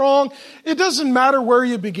finished strong. It doesn't matter where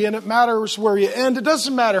you begin. It matters where you end. It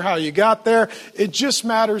doesn't matter how you got there. It just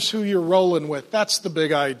matters who you're rolling with. That's the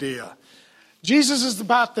big idea. Jesus is the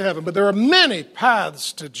path to heaven, but there are many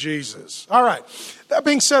paths to Jesus. All right. That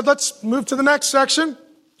being said, let's move to the next section.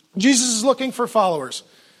 Jesus is looking for followers.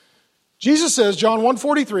 Jesus says, John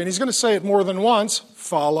 1:43, and he's going to say it more than once,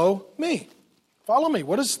 follow me. Follow me.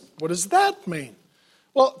 What does that mean?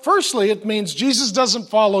 Well, firstly, it means Jesus doesn't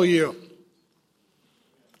follow you.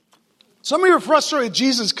 Some of you are frustrated with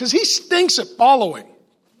Jesus because he stinks at following.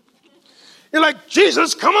 You're like,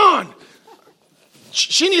 Jesus, come on.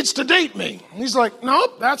 She needs to date me. And he's like,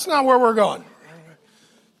 nope, that's not where we're going.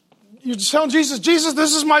 You're just telling Jesus,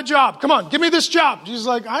 this is my job. Come on, give me this job. Jesus is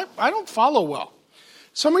like, I don't follow well.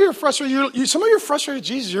 Some of you are frustrated. Some of you are frustrated with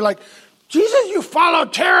Jesus. You're like, Jesus, you follow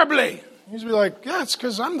terribly. He's be like, yeah, it's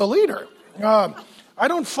because I'm the leader. I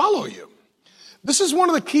don't follow you. This is one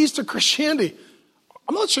of the keys to Christianity.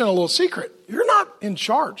 I'm going to let you in a little secret. You're not in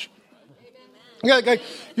charge. You're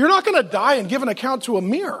not going to die and give an account to a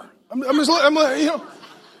mirror.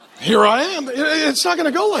 Here I am. It's not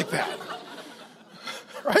going to go like that.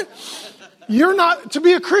 Right? To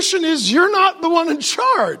be a Christian is you're not the one in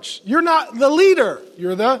charge. You're not the leader.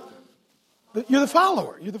 You're the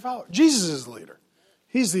follower. You're the follower. Jesus is the leader.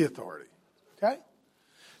 He's the authority. Okay?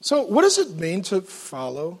 So what does it mean to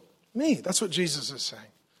follow me? That's what Jesus is saying.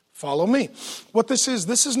 Follow me. What this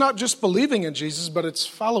is not just believing in Jesus, but it's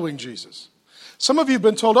following Jesus. Some of you have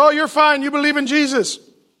been told, oh, you're fine. You believe in Jesus.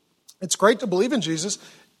 It's great to believe in Jesus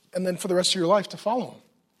and then for the rest of your life to follow him.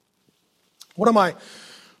 One of my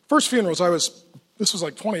first funerals, this was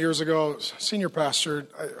like 20 years ago, I was a senior pastor.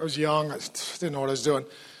 I was young. I didn't know what I was doing.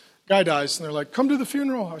 Guy dies, and they're like, come to the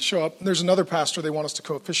funeral. I show up, and there's another pastor they want us to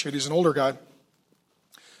co-officiate. He's an older guy.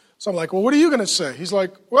 So I'm like, well, what are you going to say? He's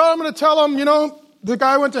like, well, I'm going to tell him, the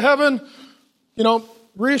guy went to heaven,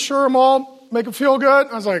 reassure them all, make them feel good.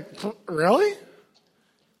 I was like, really?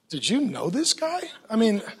 Did you know this guy? I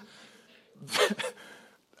mean,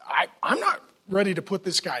 I'm not ready to put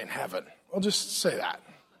this guy in heaven. I'll just say that.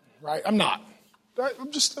 Right? I'm not.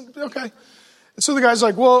 I'm just, okay. And so the guy's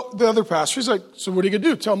like, well, the other pastor, he's like, so what are you going to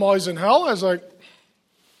do? Tell him all he's in hell? I was like,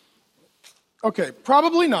 okay,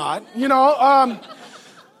 probably not.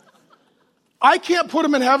 I can't put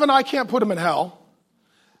him in heaven. I can't put him in hell.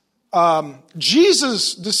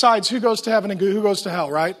 Jesus decides who goes to heaven and who goes to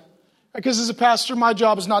hell, right? Because as a pastor, my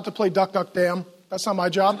job is not to play duck, duck, damn. That's not my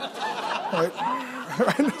job.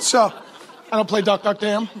 Right? So I don't play duck, duck,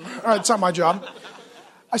 damn. All right, it's not my job.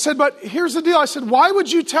 I said, but here's the deal. I said, why would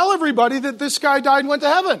you tell everybody that this guy died and went to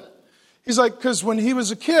heaven? He's like, because when he was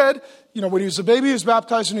a kid, when he was a baby, he was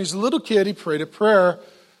baptized. When he was a little kid, he prayed a prayer,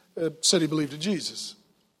 said he believed in Jesus.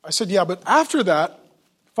 I said, yeah, but after that,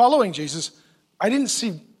 following Jesus, I didn't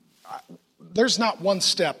see, there's not one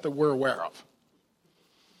step that we're aware of.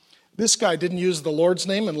 This guy didn't use the Lord's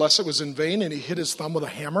name unless it was in vain, and he hit his thumb with a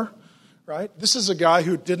hammer, right? This is a guy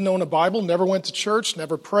who didn't own a Bible, never went to church,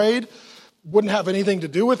 never prayed, wouldn't have anything to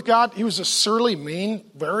do with God. He was a surly, mean,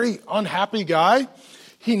 very unhappy guy.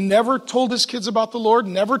 He never told his kids about the Lord,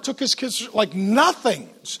 never took his kids, like nothing.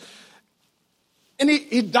 And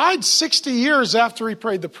he died 60 years after he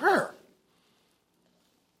prayed the prayer.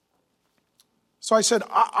 So I said,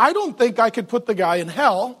 I don't think I could put the guy in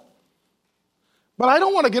hell, but I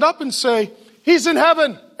don't want to get up and say, he's in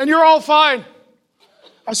heaven and you're all fine.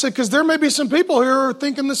 I said, because there may be some people here who are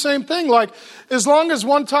thinking the same thing. Like, as long as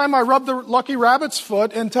one time I rubbed the lucky rabbit's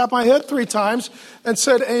foot and tapped my head 3 times and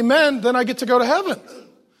said amen, then I get to go to heaven.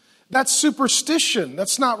 That's superstition.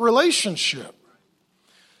 That's not relationship.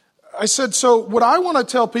 I said, so what I want to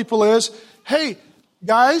tell people is, hey,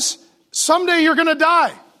 guys, someday you're going to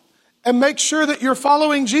die. And make sure that you're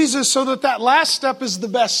following Jesus so that that last step is the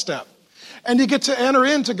best step. And you get to enter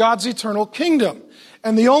into God's eternal kingdom.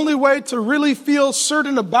 And the only way to really feel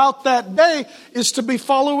certain about that day is to be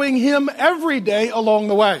following him every day along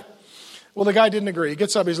the way. Well, the guy didn't agree. He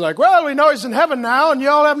gets up, he's like, well, we know he's in heaven now, and you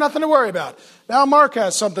all have nothing to worry about. Now Mark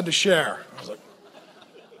has something to share. I was like,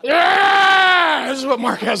 yeah, this is what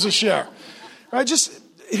Mark has to share. Right?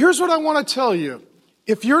 Here's what I want to tell you.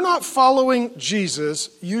 If you're not following Jesus,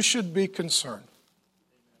 you should be concerned.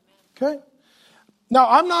 Okay? Now,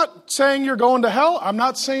 I'm not saying you're going to hell. I'm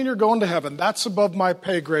not saying you're going to heaven. That's above my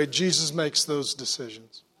pay grade. Jesus makes those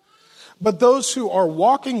decisions. But those who are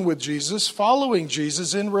walking with Jesus, following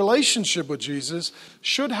Jesus, in relationship with Jesus,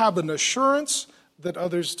 should have an assurance that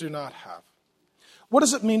others do not have. What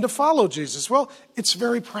does it mean to follow Jesus? Well, it's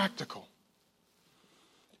very practical.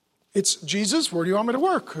 It's, Jesus, where do you want me to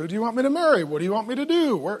work? Who do you want me to marry? What do you want me to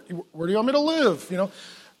do? Where do you want me to live?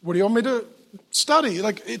 Where do you want me to study?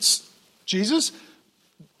 Like, it's, Jesus,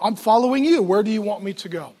 I'm following you. Where do you want me to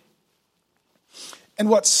go? And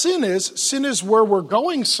what sin is where we're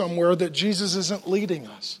going somewhere that Jesus isn't leading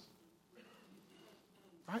us.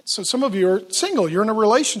 Right? So some of you are single. You're in a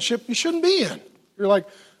relationship you shouldn't be in. You're like,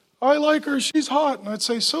 I like her. She's hot. And I'd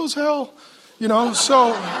say, so's hell.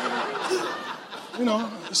 So hell.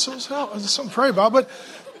 There's something to pray about. But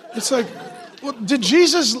it's like, well, did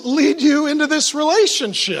Jesus lead you into this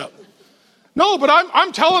relationship? No, but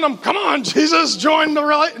I'm telling him, come on, Jesus, join the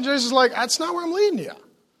relationship. And Jesus is like, that's not where I'm leading you.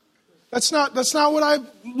 That's not what I'm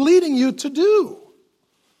leading you to do.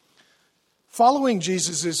 Following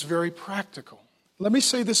Jesus is very practical. Let me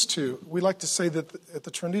say this too. We like to say that at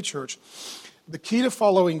the Trinity Church, the key to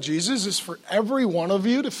following Jesus is for every one of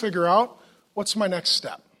you to figure out, what's my next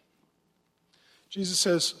step? Jesus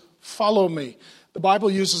says, follow me. The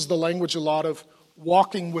Bible uses the language a lot of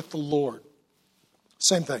walking with the Lord.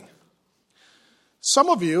 Same thing. Some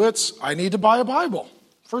of you, it's, I need to buy a Bible.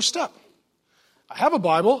 First step. I have a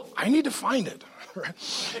Bible. I need to find it. Right?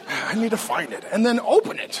 I need to find it. And then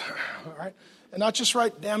open it. Right? And not just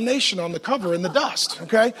write damnation on the cover in the dust.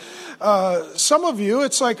 Okay? Some of you,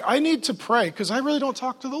 it's like, I need to pray because I really don't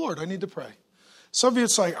talk to the Lord. I need to pray. Some of you,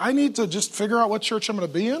 it's like, I need to just figure out what church I'm going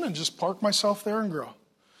to be in and just park myself there and grow.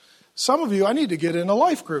 Some of you, I need to get in a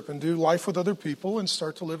life group and do life with other people and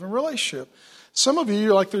start to live in relationship. Some of you,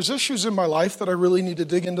 you're like, there's issues in my life that I really need to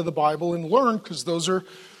dig into the Bible and learn because those are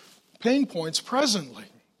pain points presently.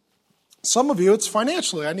 Some of you, it's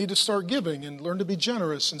financially. I need to start giving and learn to be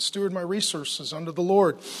generous and steward my resources under the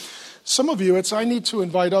Lord. Some of you, it's I need to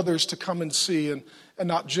invite others to come and see and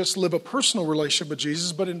not just live a personal relationship with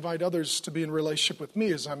Jesus, but invite others to be in relationship with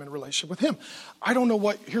me as I'm in relationship with him.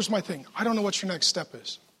 Here's my thing. I don't know what your next step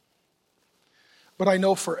is. But I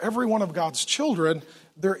know for every one of God's children,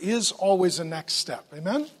 there is always a next step.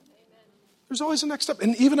 Amen? There's always a next step.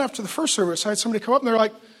 And even after the first service, I had somebody come up and they're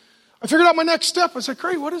like, I figured out my next step. I said,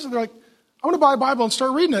 great, what is it? They're like, I want to buy a Bible and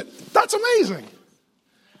start reading it. That's amazing.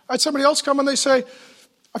 I had somebody else come and they say,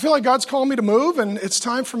 I feel like God's calling me to move and it's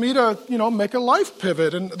time for me to, make a life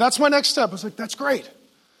pivot. And that's my next step. I was like, that's great.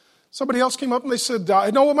 Somebody else came up and they said,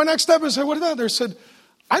 I know what my next step is. I said, what is that? They said,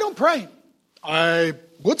 I don't pray. I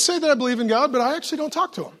would say that I believe in God, but I actually don't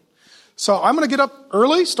talk to him. So I'm going to get up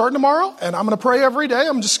early, starting tomorrow, and I'm going to pray every day.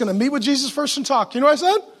 I'm just going to meet with Jesus first and talk. You know what I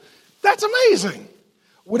said? That's amazing.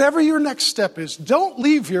 Whatever your next step is, don't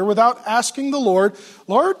leave here without asking the Lord,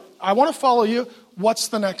 Lord, I want to follow you. What's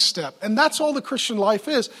the next step? And that's all the Christian life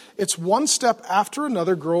is. It's one step after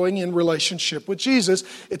another growing in relationship with Jesus.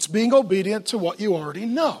 It's being obedient to what you already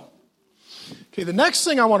know. Okay, the next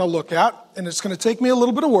thing I want to look at, and it's going to take me a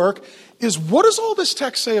little bit of work, is what does all this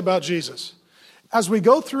text say about Jesus? As we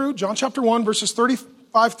go through John chapter 1, verses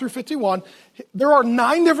 35 through 51, there are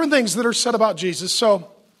 9 different things that are said about Jesus.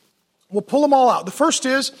 So we'll pull them all out. The first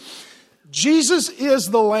is, Jesus is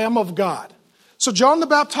the Lamb of God. So John the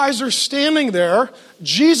Baptizer is standing there.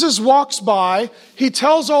 Jesus walks by. He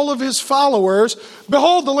tells all of his followers,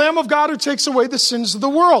 behold, the Lamb of God who takes away the sins of the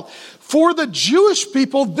world. For the Jewish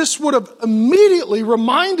people, this would have immediately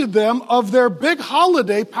reminded them of their big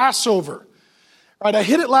holiday, Passover. Right, I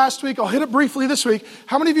hit it last week. I'll hit it briefly this week.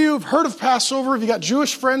 How many of you have heard of Passover? Have you got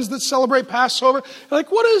Jewish friends that celebrate Passover? You're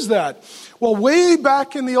like, what is that? Well, way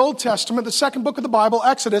back in the Old Testament, the second book of the Bible,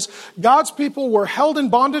 Exodus, God's people were held in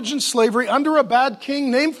bondage and slavery under a bad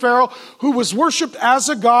king named Pharaoh, who was worshipped as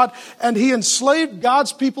a god, and he enslaved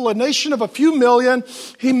God's people, a nation of a few million.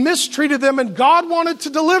 He mistreated them, and God wanted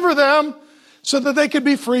to deliver them so that they could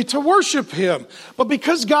be free to worship him. But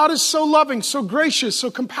because God is so loving, so gracious,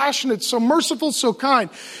 so compassionate, so merciful, so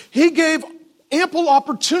kind, he gave ample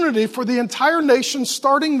opportunity for the entire nation,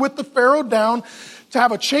 starting with the Pharaoh down, to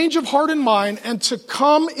have a change of heart and mind and to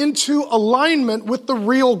come into alignment with the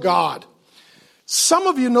real God. Some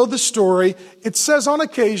of you know the story. It says on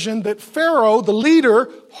occasion that Pharaoh, the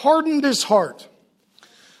leader, hardened his heart.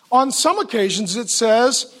 On some occasions it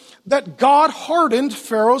says that God hardened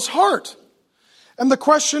Pharaoh's heart. And the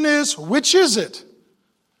question is, which is it?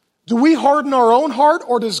 Do we harden our own heart,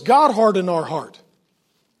 or does God harden our heart?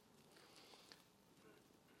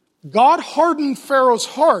 God hardened Pharaoh's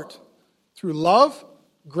heart through love,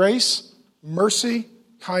 grace, mercy,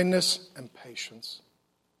 kindness, and patience.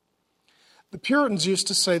 The Puritans used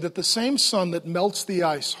to say that the same sun that melts the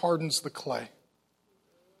ice hardens the clay.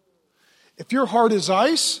 If your heart is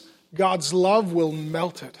ice, God's love will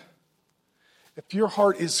melt it. If your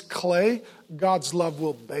heart is clay, God's love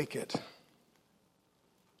will bake it.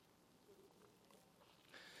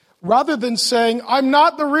 Rather than saying, I'm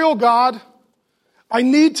not the real God, I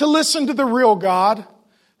need to listen to the real God,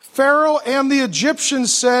 Pharaoh and the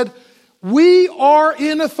Egyptians said, we are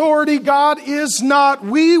in authority, God is not.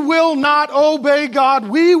 We will not obey God.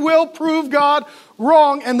 We will prove God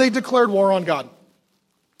wrong. And they declared war on God.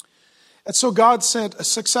 And so God sent a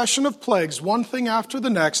succession of plagues, one thing after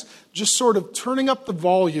the next, just sort of turning up the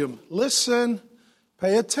volume. Listen,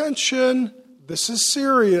 pay attention, this is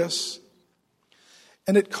serious.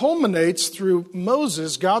 And it culminates through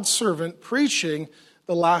Moses, God's servant, preaching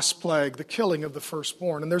the last plague, the killing of the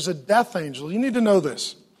firstborn. And there's a death angel. You need to know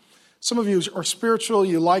this. Some of you are spiritual,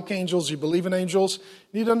 you like angels, you believe in angels.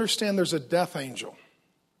 You need to understand there's a death angel.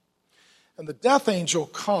 And the death angel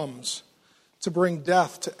comes to bring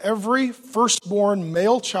death to every firstborn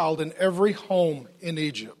male child in every home in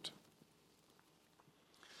Egypt.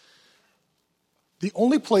 The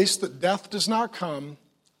only place that death does not come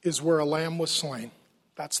is where a lamb was slain.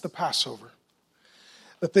 That's the Passover.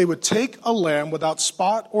 That they would take a lamb without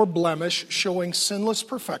spot or blemish, showing sinless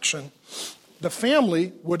perfection. The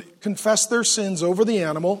family would confess their sins over the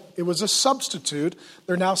animal. It was a substitute.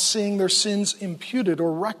 They're now seeing their sins imputed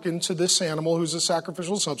or reckoned to this animal who's a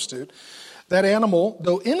sacrificial substitute. That animal,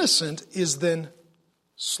 though innocent, is then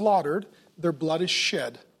slaughtered. Their blood is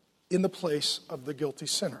shed in the place of the guilty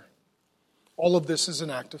sinner. All of this is an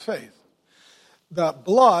act of faith. The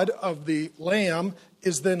blood of the lamb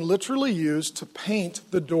is then literally used to paint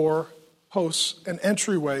the door posts and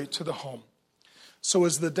entryway to the home. So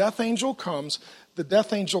as the death angel comes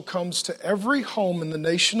to every home in the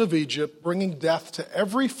nation of Egypt, bringing death to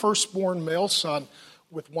every firstborn male son,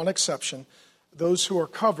 with one exception, those who are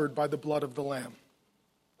covered by the blood of the Lamb.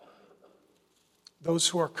 Those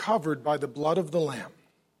who are covered by the blood of the Lamb.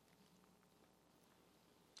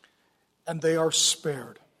 And they are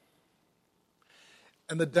spared.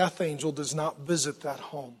 And the death angel does not visit that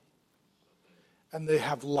home. And they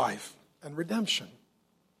have life and redemption.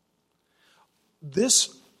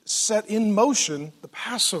 This set in motion the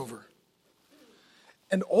Passover.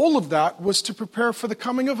 And all of that was to prepare for the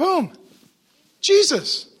coming of whom?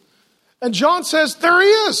 Jesus. And John says, there he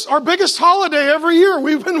is, our biggest holiday every year.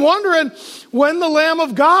 We've been wondering when the Lamb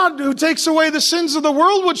of God who takes away the sins of the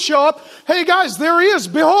world would show up. Hey guys, there he is.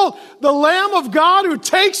 Behold, the Lamb of God who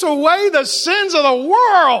takes away the sins of the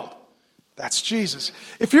world. That's Jesus.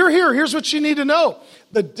 If you're here, here's what you need to know.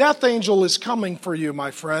 The death angel is coming for you,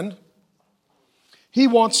 my friend. He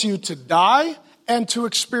wants you to die and to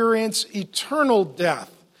experience eternal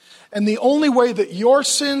death. And the only way that your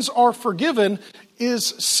sins are forgiven is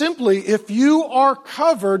simply if you are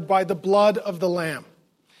covered by the blood of the Lamb.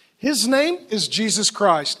 His name is Jesus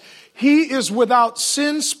Christ. He is without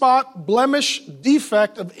sin, spot, blemish,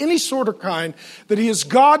 defect of any sort or kind, that he is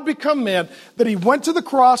God become man, that he went to the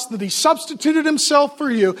cross, that he substituted himself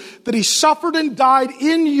for you, that he suffered and died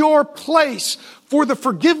in your place for the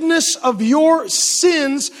forgiveness of your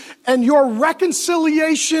sins and your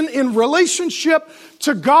reconciliation in relationship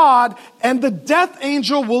to God, and the death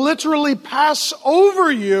angel will literally pass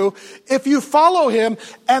over you if you follow him,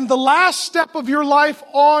 and the last step of your life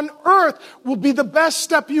on earth will be the best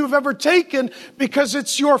step you've ever taken, because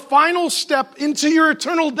it's your final step into your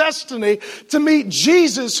eternal destiny to meet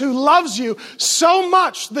Jesus, who loves you so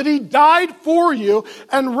much that he died for you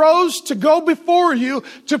and rose to go before you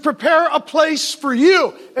to prepare a place for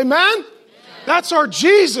you. Amen? That's our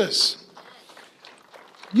Jesus.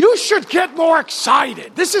 You should get more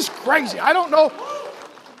excited. This is crazy. I don't know.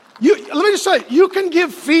 Let me just say, you can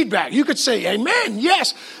give feedback. You could say, amen,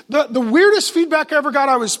 yes. The weirdest feedback I ever got,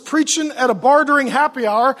 I was preaching at a bar during happy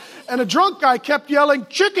hour, and a drunk guy kept yelling,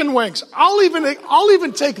 chicken wings. I'll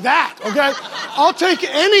even take that, okay? I'll take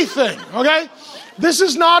anything, okay? This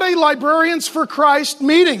is not a Librarians for Christ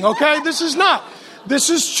meeting, okay? This is not.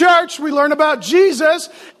 This is church. We learn about Jesus.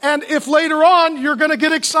 And if later on you're going to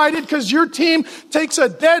get excited because your team takes a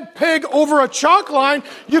dead pig over a chalk line,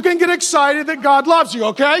 you can get excited that God loves you,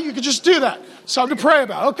 okay? You can just do that. Something to pray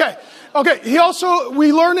about. Okay.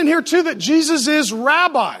 We learn in here too that Jesus is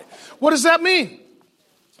rabbi. What does that mean?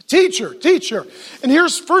 Teacher. And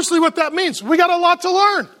here's firstly what that means. We got a lot to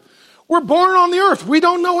learn. We're born on the earth. We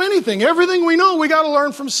don't know anything. Everything we know, we got to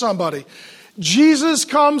learn from somebody. Jesus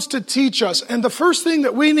comes to teach us. And the first thing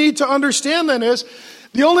that we need to understand then is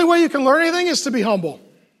the only way you can learn anything is to be humble.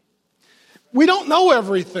 We don't know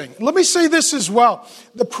everything. Let me say this as well.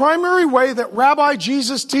 The primary way that Rabbi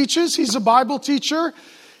Jesus teaches, he's a Bible teacher.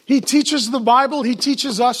 He teaches the Bible. He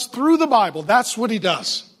teaches us through the Bible. That's what he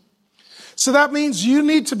does. So that means you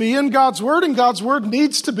need to be in God's Word, and God's Word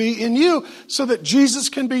needs to be in you so that Jesus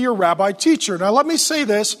can be your rabbi teacher. Now let me say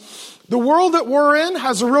this. The world that we're in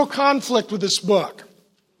has a real conflict with this book.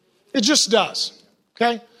 It just does.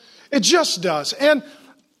 Okay? It just does. And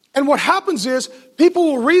what happens is people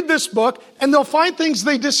will read this book and they'll find things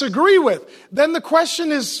they disagree with. Then the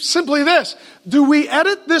question is simply this: do we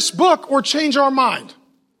edit this book or change our mind?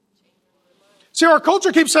 See, our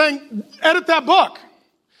culture keeps saying, edit that book.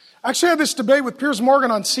 I actually had this debate with Piers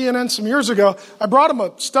Morgan on CNN some years ago. I brought him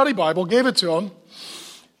a study Bible, gave it to him.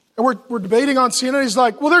 And we're debating on CNN. He's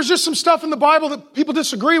like, well, there's just some stuff in the Bible that people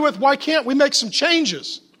disagree with. Why can't we make some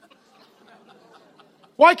changes?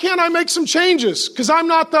 Why can't I make some changes? Because I'm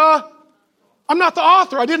not the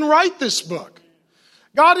author. I didn't write this book.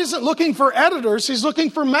 God isn't looking for editors. He's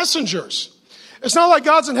looking for messengers. It's not like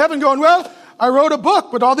God's in heaven going, well, I wrote a book,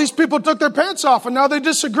 but all these people took their pants off and now they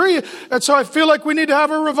disagree. And so I feel like we need to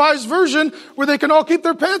have a revised version where they can all keep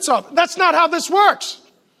their pants off. That's not how this works.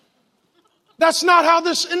 That's not how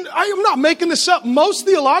this, and I'm not making this up. Most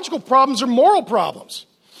theological problems are moral problems.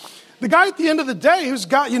 The guy at the end of the day who's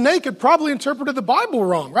got you naked probably interpreted the Bible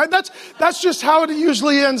wrong, right? That's just how it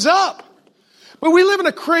usually ends up. But we live in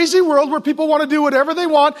a crazy world where people want to do whatever they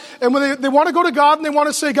want, and when they want to go to God and they want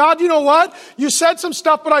to say, God, you know what? You said some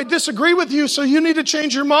stuff, but I disagree with you, so you need to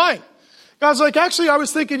change your mind. God's like, actually, I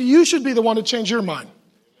was thinking you should be the one to change your mind.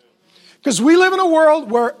 Because we live in a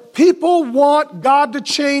world where people want God to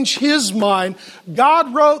change his mind.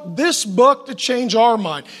 God wrote this book to change our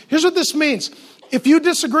mind. Here's what this means. If you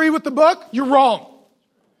disagree with the book, you're wrong.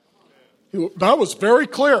 That was very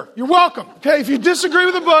clear. You're welcome. Okay, if you disagree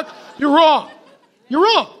with the book, you're wrong. You're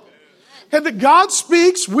wrong. And that God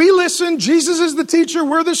speaks, we listen, Jesus is the teacher,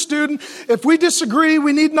 we're the student. If we disagree,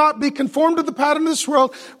 we need not be conformed to the pattern of this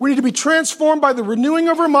world. We need to be transformed by the renewing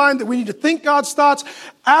of our mind, that we need to think God's thoughts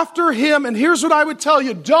after him. And here's what I would tell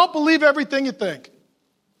you. Don't believe everything you think.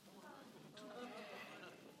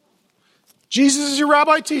 Jesus is your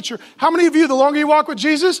rabbi teacher. How many of you, the longer you walk with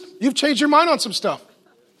Jesus, you've changed your mind on some stuff?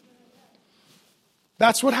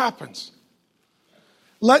 That's what happens.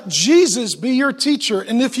 Let Jesus be your teacher.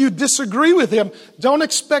 And if you disagree with him, don't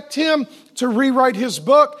expect him to rewrite his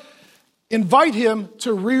book. Invite him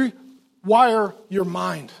to rewire your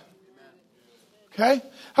mind. Okay?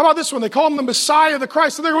 How about this one? They call him the Messiah, the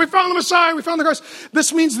Christ. So they go, we found the Messiah, we found the Christ.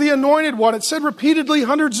 This means the anointed one. It said repeatedly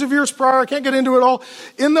hundreds of years prior. I can't get into it all.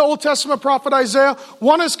 In the Old Testament prophet Isaiah,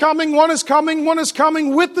 one is coming, one is coming, one is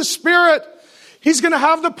coming with the Spirit. He's going to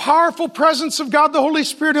have the powerful presence of God, the Holy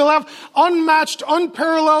Spirit. He'll have unmatched,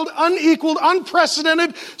 unparalleled, unequaled,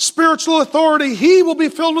 unprecedented spiritual authority. He will be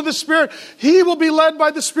filled with the Spirit. He will be led by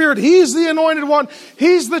the Spirit. He's the anointed one.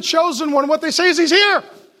 He's the chosen one. What they say is he's here.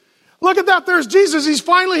 Look at that. There's Jesus. He's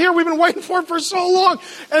finally here. We've been waiting for him for so long.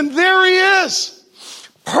 And there he is.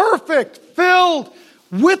 Perfect, filled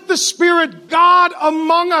with the Spirit, God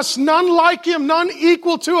among us. None like him, none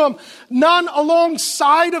equal to him, none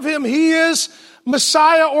alongside of him. He is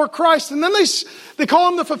Messiah or Christ. And then they call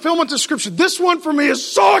him the fulfillment of Scripture. This one for me is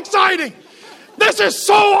so exciting. This is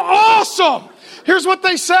so awesome. Here's what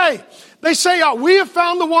they say. They say, we have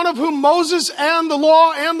found the one of whom Moses and the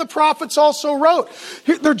law and the prophets also wrote.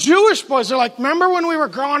 They're Jewish boys. They're like, remember when we were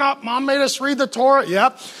growing up, Mom made us read the Torah?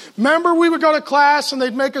 Yep. Remember we would go to class and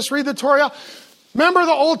they'd make us read the Torah? Remember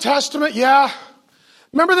the Old Testament? Yeah.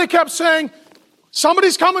 Remember they kept saying,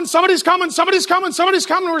 somebody's coming, somebody's coming, somebody's coming, somebody's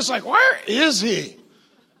coming. And we're just like, where is he?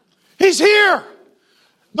 He's here.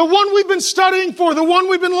 The one we've been studying for, the one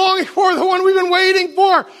we've been longing for, the one we've been waiting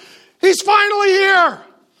for. He's finally here.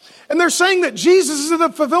 And they're saying that Jesus is the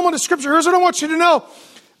fulfillment of Scripture. Here's what I want you to know.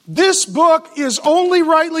 This book is only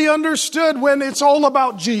rightly understood when it's all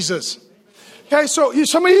about Jesus. Okay, so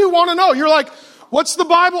some of you want to know. You're like, what's the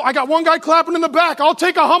Bible? I got one guy clapping in the back. I'll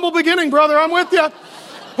take a humble beginning, brother. I'm with you.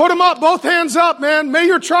 Put them up, both hands up, man. May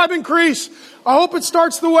your tribe increase. I hope it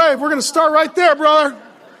starts the wave. We're going to start right there, brother.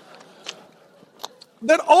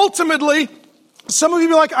 That ultimately, some of you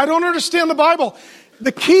be like, I don't understand the Bible.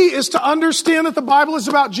 The key is to understand that the Bible is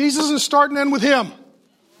about Jesus and start and end with Him.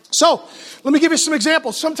 So, let me give you some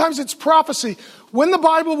examples. Sometimes it's prophecy. When the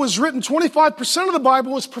Bible was written, 25% of the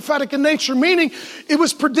Bible was prophetic in nature, meaning it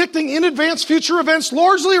was predicting in advance future events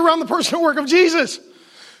largely around the person and work of Jesus.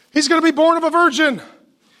 He's going to be born of a virgin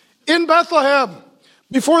in Bethlehem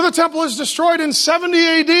before the temple is destroyed in 70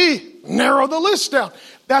 AD. Narrow the list down.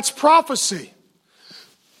 That's prophecy.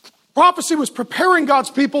 Prophecy was preparing God's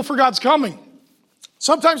people for God's coming.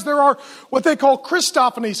 Sometimes there are what they call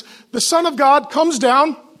Christophanies. The Son of God comes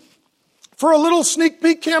down for a little sneak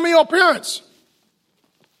peek cameo appearance.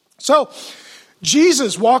 So,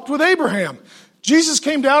 Jesus walked with Abraham. Jesus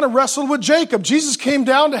came down and wrestled with Jacob. Jesus came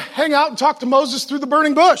down to hang out and talk to Moses through the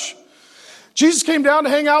burning bush. Jesus came down to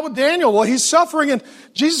hang out with Daniel while he's suffering. And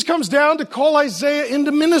Jesus comes down to call Isaiah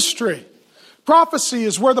into ministry. Prophecy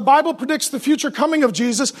is where the Bible predicts the future coming of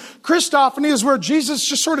Jesus. Christophany is where Jesus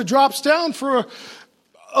just sort of drops down for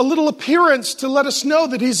a little appearance to let us know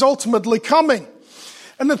that He's ultimately coming.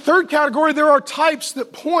 And the third category, there are types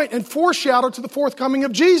that point and foreshadow to the forthcoming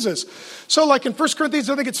of Jesus. So like in 1 Corinthians,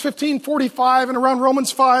 I think it's 15:45, and around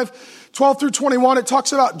Romans 5:12 through 21, it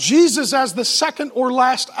talks about Jesus as the second or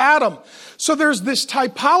last Adam. So there's this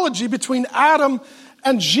typology between Adam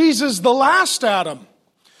and Jesus, the last Adam.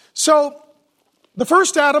 So the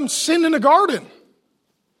first Adam sinned in a garden.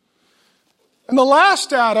 And the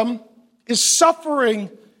last Adam is suffering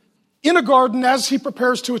in a garden as he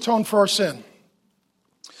prepares to atone for our sin.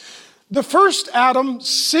 The first Adam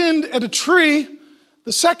sinned at a tree.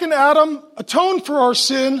 The second Adam atoned for our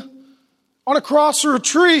sin on a cross or a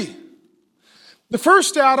tree. The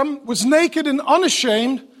first Adam was naked and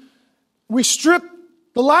unashamed. We stripped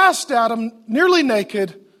the last Adam nearly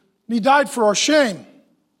naked, and he died for our shame.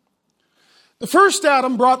 The first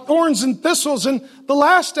Adam brought thorns and thistles, and the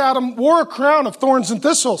last Adam wore a crown of thorns and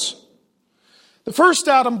thistles. The first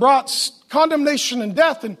Adam brought condemnation and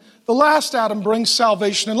death, and the last Adam brings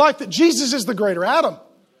salvation and life. That Jesus is the greater Adam.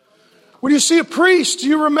 When you see a priest,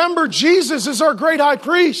 you remember Jesus is our great high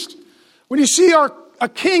priest. When you see a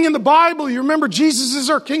king in the Bible, you remember Jesus is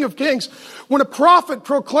our King of Kings. When a prophet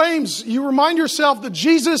proclaims, you remind yourself that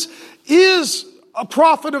Jesus is a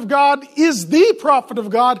prophet of God, is the prophet of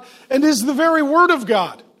God, and is the very word of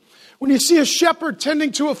God. When you see a shepherd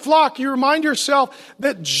tending to a flock, you remind yourself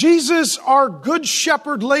that Jesus, our good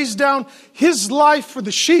shepherd, lays down His life for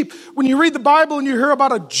the sheep. When you read the Bible and you hear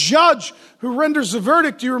about a judge who renders a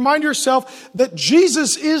verdict, you remind yourself that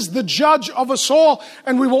Jesus is the judge of us all,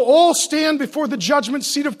 and we will all stand before the judgment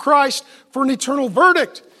seat of Christ for an eternal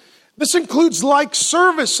verdict. This includes like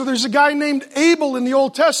service. So there's a guy named Abel in the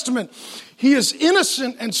Old Testament. He is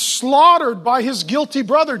innocent and slaughtered by his guilty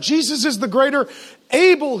brother. Jesus is the greater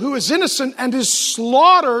Abel, who is innocent and is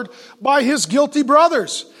slaughtered by his guilty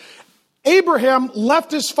brothers. Abraham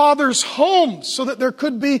left his father's home so that there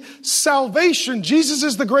could be salvation. Jesus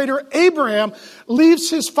is the greater Abraham, leaves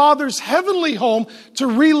his father's heavenly home to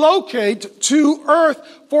relocate to earth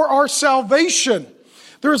for our salvation.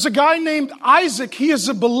 There is a guy named Isaac. He is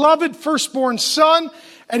a beloved firstborn son,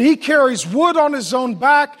 and he carries wood on his own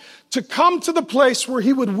back to come to the place where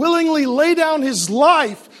he would willingly lay down his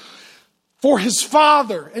life for his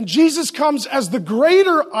father. And Jesus comes as the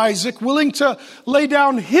greater Isaac, willing to lay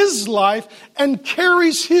down his life, and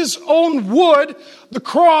carries his own wood, the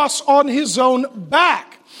cross, on his own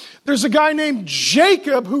back. There's a guy named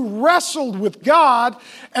Jacob who wrestled with God,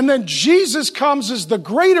 and then Jesus comes as the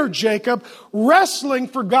greater Jacob, wrestling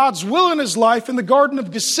for God's will in his life in the Garden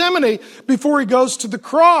of Gethsemane before he goes to the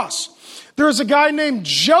cross. There is a guy named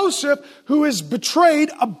Joseph who is betrayed,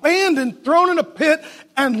 abandoned, thrown in a pit,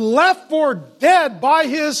 and left for dead by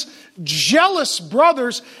his jealous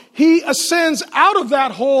brothers, he ascends out of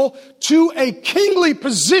that hole to a kingly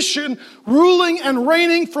position, ruling and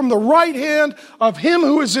reigning from the right hand of him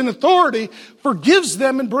who is in authority, forgives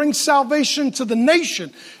them and brings salvation to the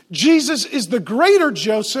nation. Jesus is the greater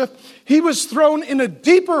Joseph. He was thrown in a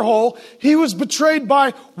deeper hole. He was betrayed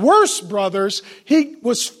by worse brothers. He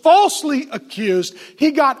was falsely accused.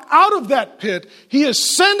 He got out of that pit. He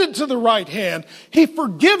ascended to the right hand. He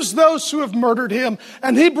forgives those who have murdered him.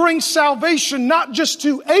 And he brings salvation not just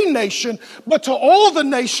to a nation, but to all the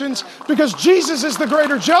nations, because Jesus is the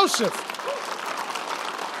greater Joseph.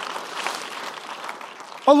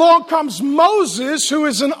 Along comes Moses, who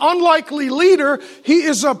is an unlikely leader. He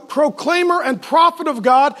is a proclaimer and prophet of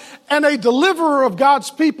God and a deliverer of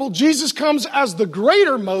God's people. Jesus comes as the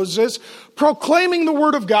greater Moses, proclaiming the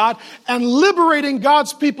word of God and liberating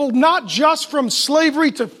God's people, not just from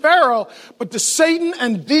slavery to Pharaoh, but to Satan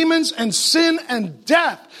and demons and sin and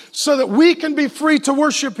death, so that we can be free to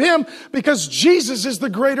worship him, because Jesus is the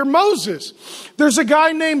greater Moses. There's a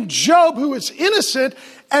guy named Job who is innocent,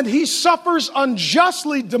 and he suffers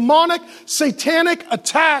unjustly demonic, satanic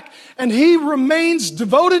attack, and he remains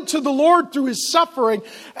devoted to the Lord through his suffering,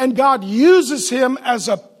 and God uses him as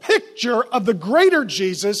a picture of the greater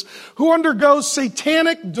Jesus who undergoes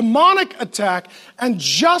satanic, demonic attack, and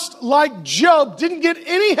just like Job, didn't get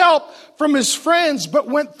any help from his friends, but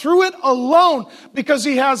went through it alone because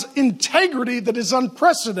he has integrity that is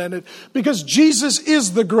unprecedented, because Jesus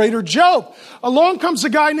is the greater Job. Along comes a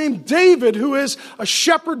guy named David, who is a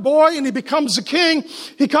shepherd boy, and he becomes a king.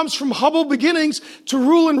 He comes from humble beginnings to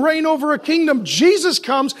rule and reign over a kingdom. Jesus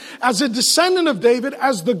comes as a descendant of David,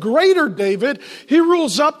 as the greater David. He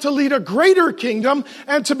rules up to lead a greater kingdom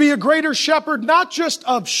and to be a greater shepherd, not just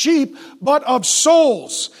of sheep, but of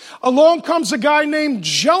souls. Along comes a guy named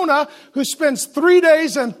Jonah, who spends 3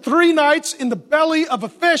 days and 3 nights in the belly of a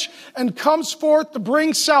fish and comes forth to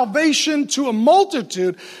bring salvation to a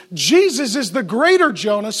multitude. Jesus is the greater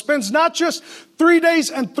Jonah, spends not just 3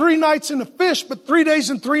 days and 3 nights in a fish, but 3 days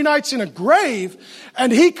and 3 nights in a grave.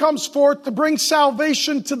 And he comes forth to bring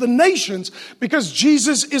salvation to the nations, because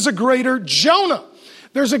Jesus is a greater Jonah.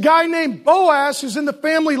 There's a guy named Boaz who's in the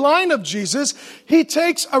family line of Jesus. He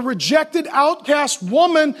takes a rejected, outcast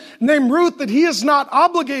woman named Ruth that he is not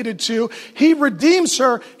obligated to. He redeems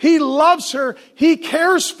her. He loves her. He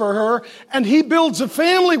cares for her. And he builds a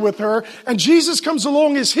family with her. And Jesus comes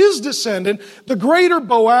along as his descendant, the greater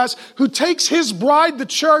Boaz, who takes his bride, the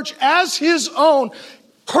church, as his own,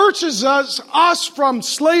 purchases us from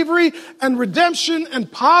slavery and redemption and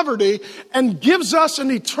poverty, and gives us an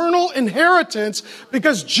eternal inheritance,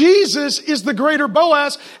 because Jesus is the greater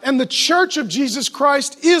Boaz and the church of Jesus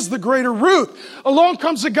Christ is the greater Ruth. Along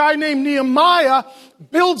comes a guy named Nehemiah,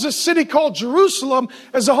 builds a city called Jerusalem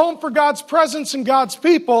as a home for God's presence and God's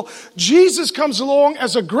people. Jesus comes along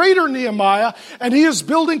as a greater Nehemiah, and he is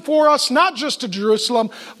building for us not just a Jerusalem,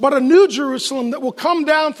 but a new Jerusalem that will come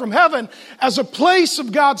down from heaven as a place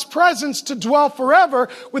of God's presence to dwell forever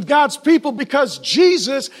with God's people, because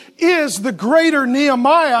Jesus is the greater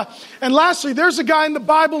Nehemiah. And lastly, there's a guy in the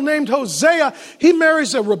Bible named Hosea. He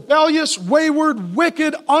marries a rebellious, wayward,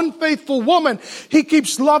 wicked, unfaithful woman. He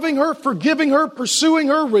keeps loving her, forgiving her, pursuing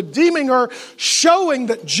her, redeeming her, showing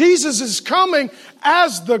that Jesus is coming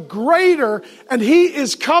as the greater, and he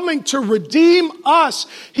is coming to redeem us.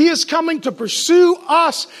 He is coming to pursue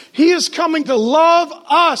us. He is coming to love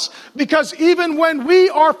us, because even when we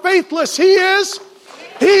are faithless, he is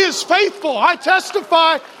faithful. I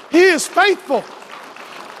testify, he is faithful.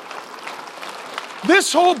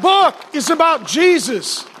 This whole book is about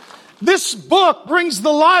Jesus. This book brings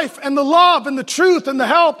the life and the love and the truth and the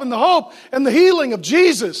help and the hope and the healing of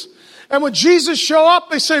Jesus. And when Jesus show up,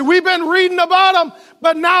 they say, we've been reading about him,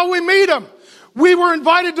 but now we meet him. We were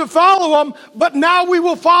invited to follow him, but now we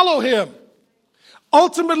will follow him.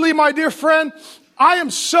 Ultimately, my dear friend, I am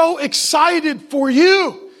so excited for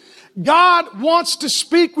you. God wants to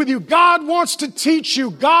speak with you. God wants to teach you.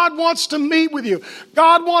 God wants to meet with you.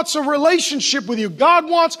 God wants a relationship with you. God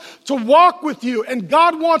wants to walk with you. And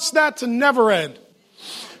God wants that to never end.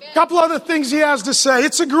 A couple other things he has to say.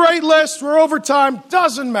 It's a great list. We're over time.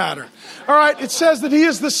 Doesn't matter. All right. It says that he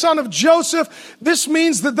is the son of Joseph. This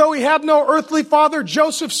means that though he had no earthly father,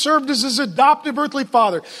 Joseph served as his adoptive earthly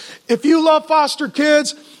father. If you love foster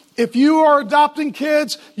kids, if you are adopting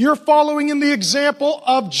kids, you're following in the example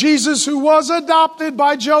of Jesus, who was adopted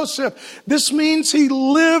by Joseph. This means he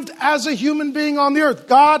lived as a human being on the earth.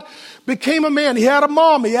 God became a man. He had a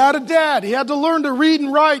mom. He had a dad. He had to learn to read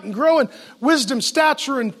and write and grow in wisdom,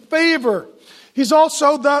 stature, and favor. He's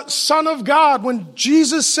also the Son of God. When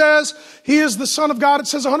Jesus says he is the Son of God, it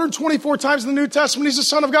says 124 times in the New Testament he's the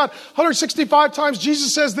Son of God. 165 times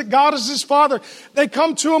Jesus says that God is his Father. They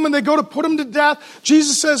come to him and they go to put him to death.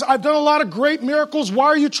 Jesus says, I've done a lot of great miracles. Why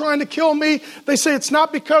are you trying to kill me? They say, it's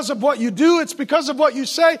not because of what you do. It's because of what you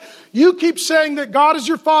say. You keep saying that God is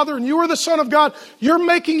your Father and you are the Son of God. You're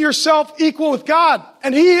making yourself equal with God.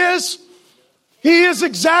 And he is. He is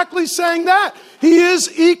exactly saying that. He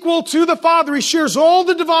is equal to the Father. He shares all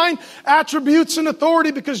the divine attributes and authority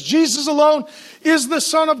because Jesus alone is the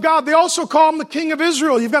Son of God. They also call him the King of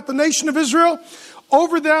Israel. You've got the nation of Israel.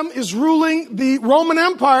 Over them is ruling the Roman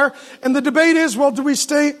Empire. And the debate is, well, do we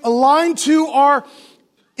stay aligned to our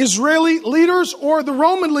Israeli leaders or the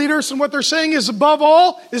Roman leaders? And what they're saying is above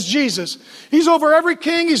all is Jesus. He's over every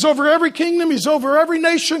king. He's over every kingdom. He's over every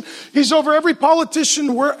nation. He's over every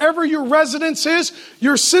politician. Wherever your residence is,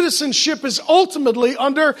 your citizenship is ultimately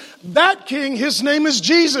under that king. His name is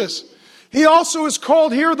Jesus. He also is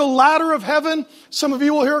called here the ladder of heaven. Some of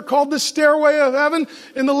you will hear it called the stairway of heaven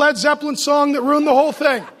in the Led Zeppelin song that ruined the whole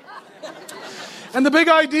thing. And the big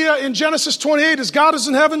idea in Genesis 28 is God is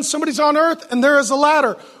in heaven, somebody's on earth, and there is a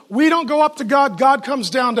ladder. We don't go up to God, God comes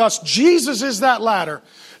down to us. Jesus is that ladder.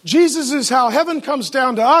 Jesus is how heaven comes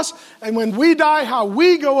down to us, and when we die, how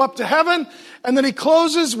we go up to heaven. And then he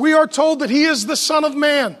closes, we are told that he is the Son of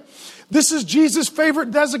Man. This is Jesus'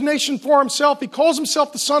 favorite designation for himself. He calls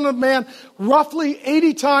himself the Son of Man roughly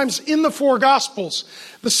 80 times in the four Gospels.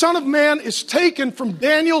 The Son of Man is taken from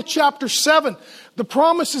Daniel chapter 7. The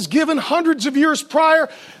promise is given hundreds of years prior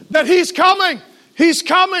that he's coming. He's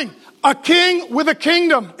coming. A king with a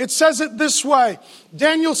kingdom. It says it this way.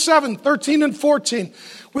 Daniel 7, 13 and 14.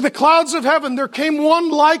 With the clouds of heaven there came one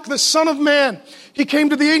like the Son of Man. He came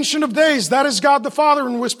to the Ancient of Days, that is God the Father,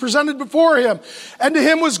 and was presented before him. And to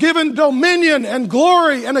him was given dominion and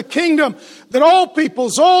glory and a kingdom that all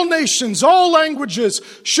peoples, all nations, all languages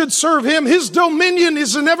should serve him. His dominion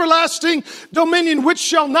is an everlasting dominion which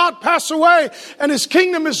shall not pass away, and his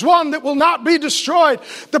kingdom is one that will not be destroyed.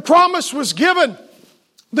 The promise was given.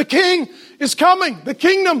 The king is coming. The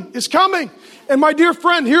kingdom is coming. And my dear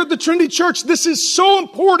friend, here at the Trinity Church, this is so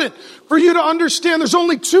important for you to understand. There's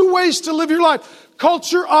only two ways to live your life.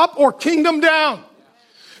 Culture up or kingdom down.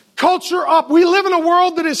 Culture up. We live in a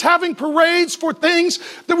world that is having parades for things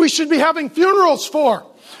that we should be having funerals for.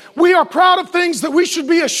 We are proud of things that we should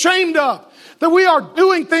be ashamed of. That we are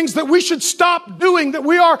doing things that we should stop doing, that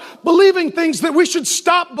we are believing things that we should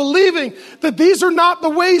stop believing, that these are not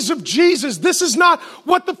the ways of Jesus. This is not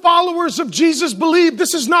what the followers of Jesus believe.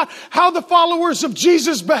 This is not how the followers of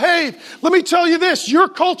Jesus behave. Let me tell you this, your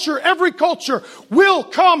culture, every culture will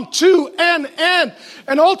come to an end.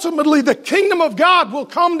 And ultimately the kingdom of God will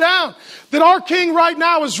come down. That our king right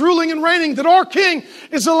now is ruling and reigning. That our king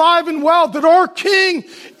is alive and well. That our king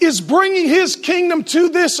is bringing his kingdom to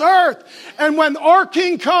this earth. And when our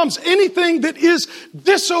king comes, anything that is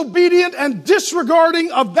disobedient and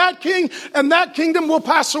disregarding of that king and that kingdom will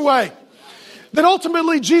pass away. That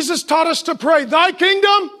ultimately Jesus taught us to pray, thy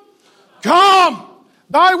kingdom come,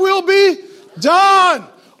 thy will be done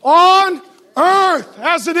on earth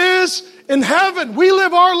as it is in heaven. We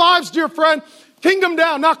live our lives, dear friend, kingdom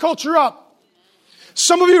down, not culture up.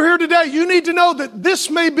 Some of you here today, you need to know that this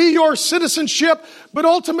may be your citizenship, but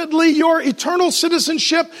ultimately your eternal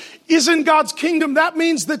citizenship is in God's kingdom. That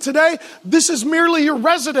means that today, this is merely your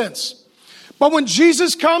residence. But when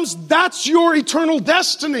Jesus comes, that's your eternal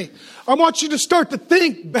destiny. I want you to start to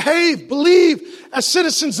think, behave, believe as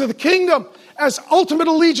citizens of the kingdom, as ultimate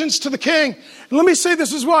allegiance to the King. And let me say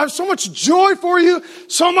this as well. I have so much joy for you,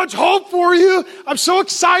 so much hope for you. I'm so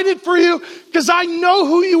excited for you because I know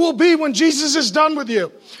who you will be when Jesus is done with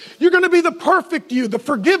you. You're going to be the perfect you, the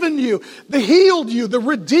forgiven you, the healed you, the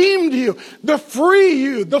redeemed you, the free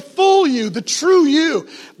you, the full you, the true you.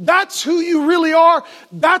 That's who you really are.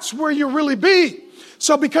 That's where you really be.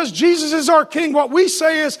 So because Jesus is our King, what we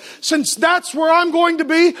say is, since that's where I'm going to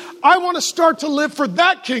be, I want to start to live for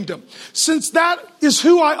that kingdom. Since that is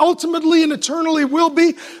who I ultimately and eternally will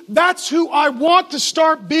be, that's who I want to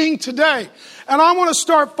start being today. And I want to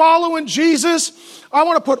start following Jesus. I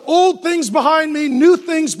want to put old things behind me, new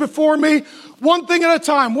things before me, one thing at a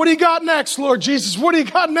time. What do you got next, Lord Jesus? What do you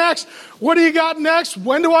got next? What do you got next?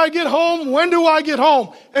 When do I get home? When do I get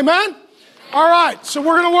home? Amen? All right, so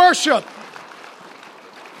we're going to worship.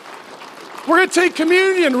 We're going to take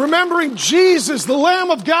communion, remembering Jesus, the Lamb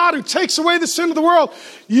of God who takes away the sin of the world.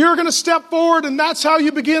 You're going to step forward, and that's how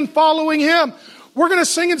you begin following him. We're going to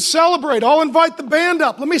sing and celebrate. I'll invite the band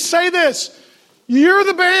up. Let me say this. You're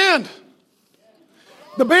the band.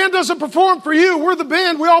 The band doesn't perform for you. We're the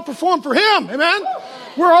band. We all perform for him. Amen?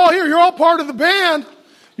 We're all here. You're all part of the band.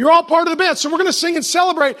 You're all part of the band. So we're going to sing and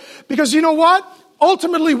celebrate because you know what?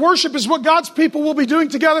 Ultimately, worship is what God's people will be doing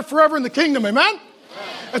together forever in the kingdom. Amen?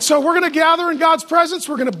 And so we're going to gather in God's presence.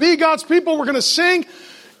 We're going to be God's people. We're going to sing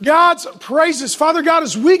God's praises. Father God,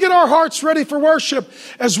 as we get our hearts ready for worship,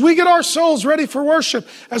 as we get our souls ready for worship,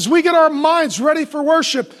 as we get our minds ready for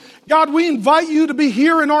worship, God, we invite you to be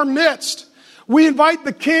here in our midst. We invite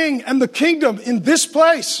the King and the kingdom in this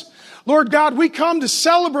place. Lord God, we come to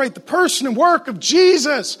celebrate the person and work of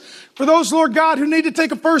Jesus. For those, Lord God, who need to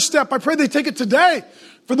take a first step, I pray they take it today.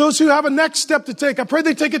 For those who have a next step to take, I pray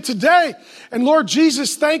they take it today. And Lord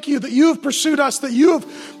Jesus, thank you that you have pursued us, that you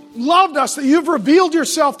have loved us, that you've revealed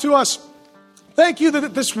yourself to us. Thank you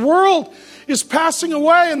that this world is passing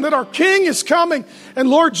away and that our King is coming. And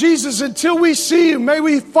Lord Jesus, until we see you, may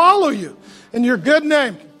we follow you in your good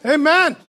name. Amen.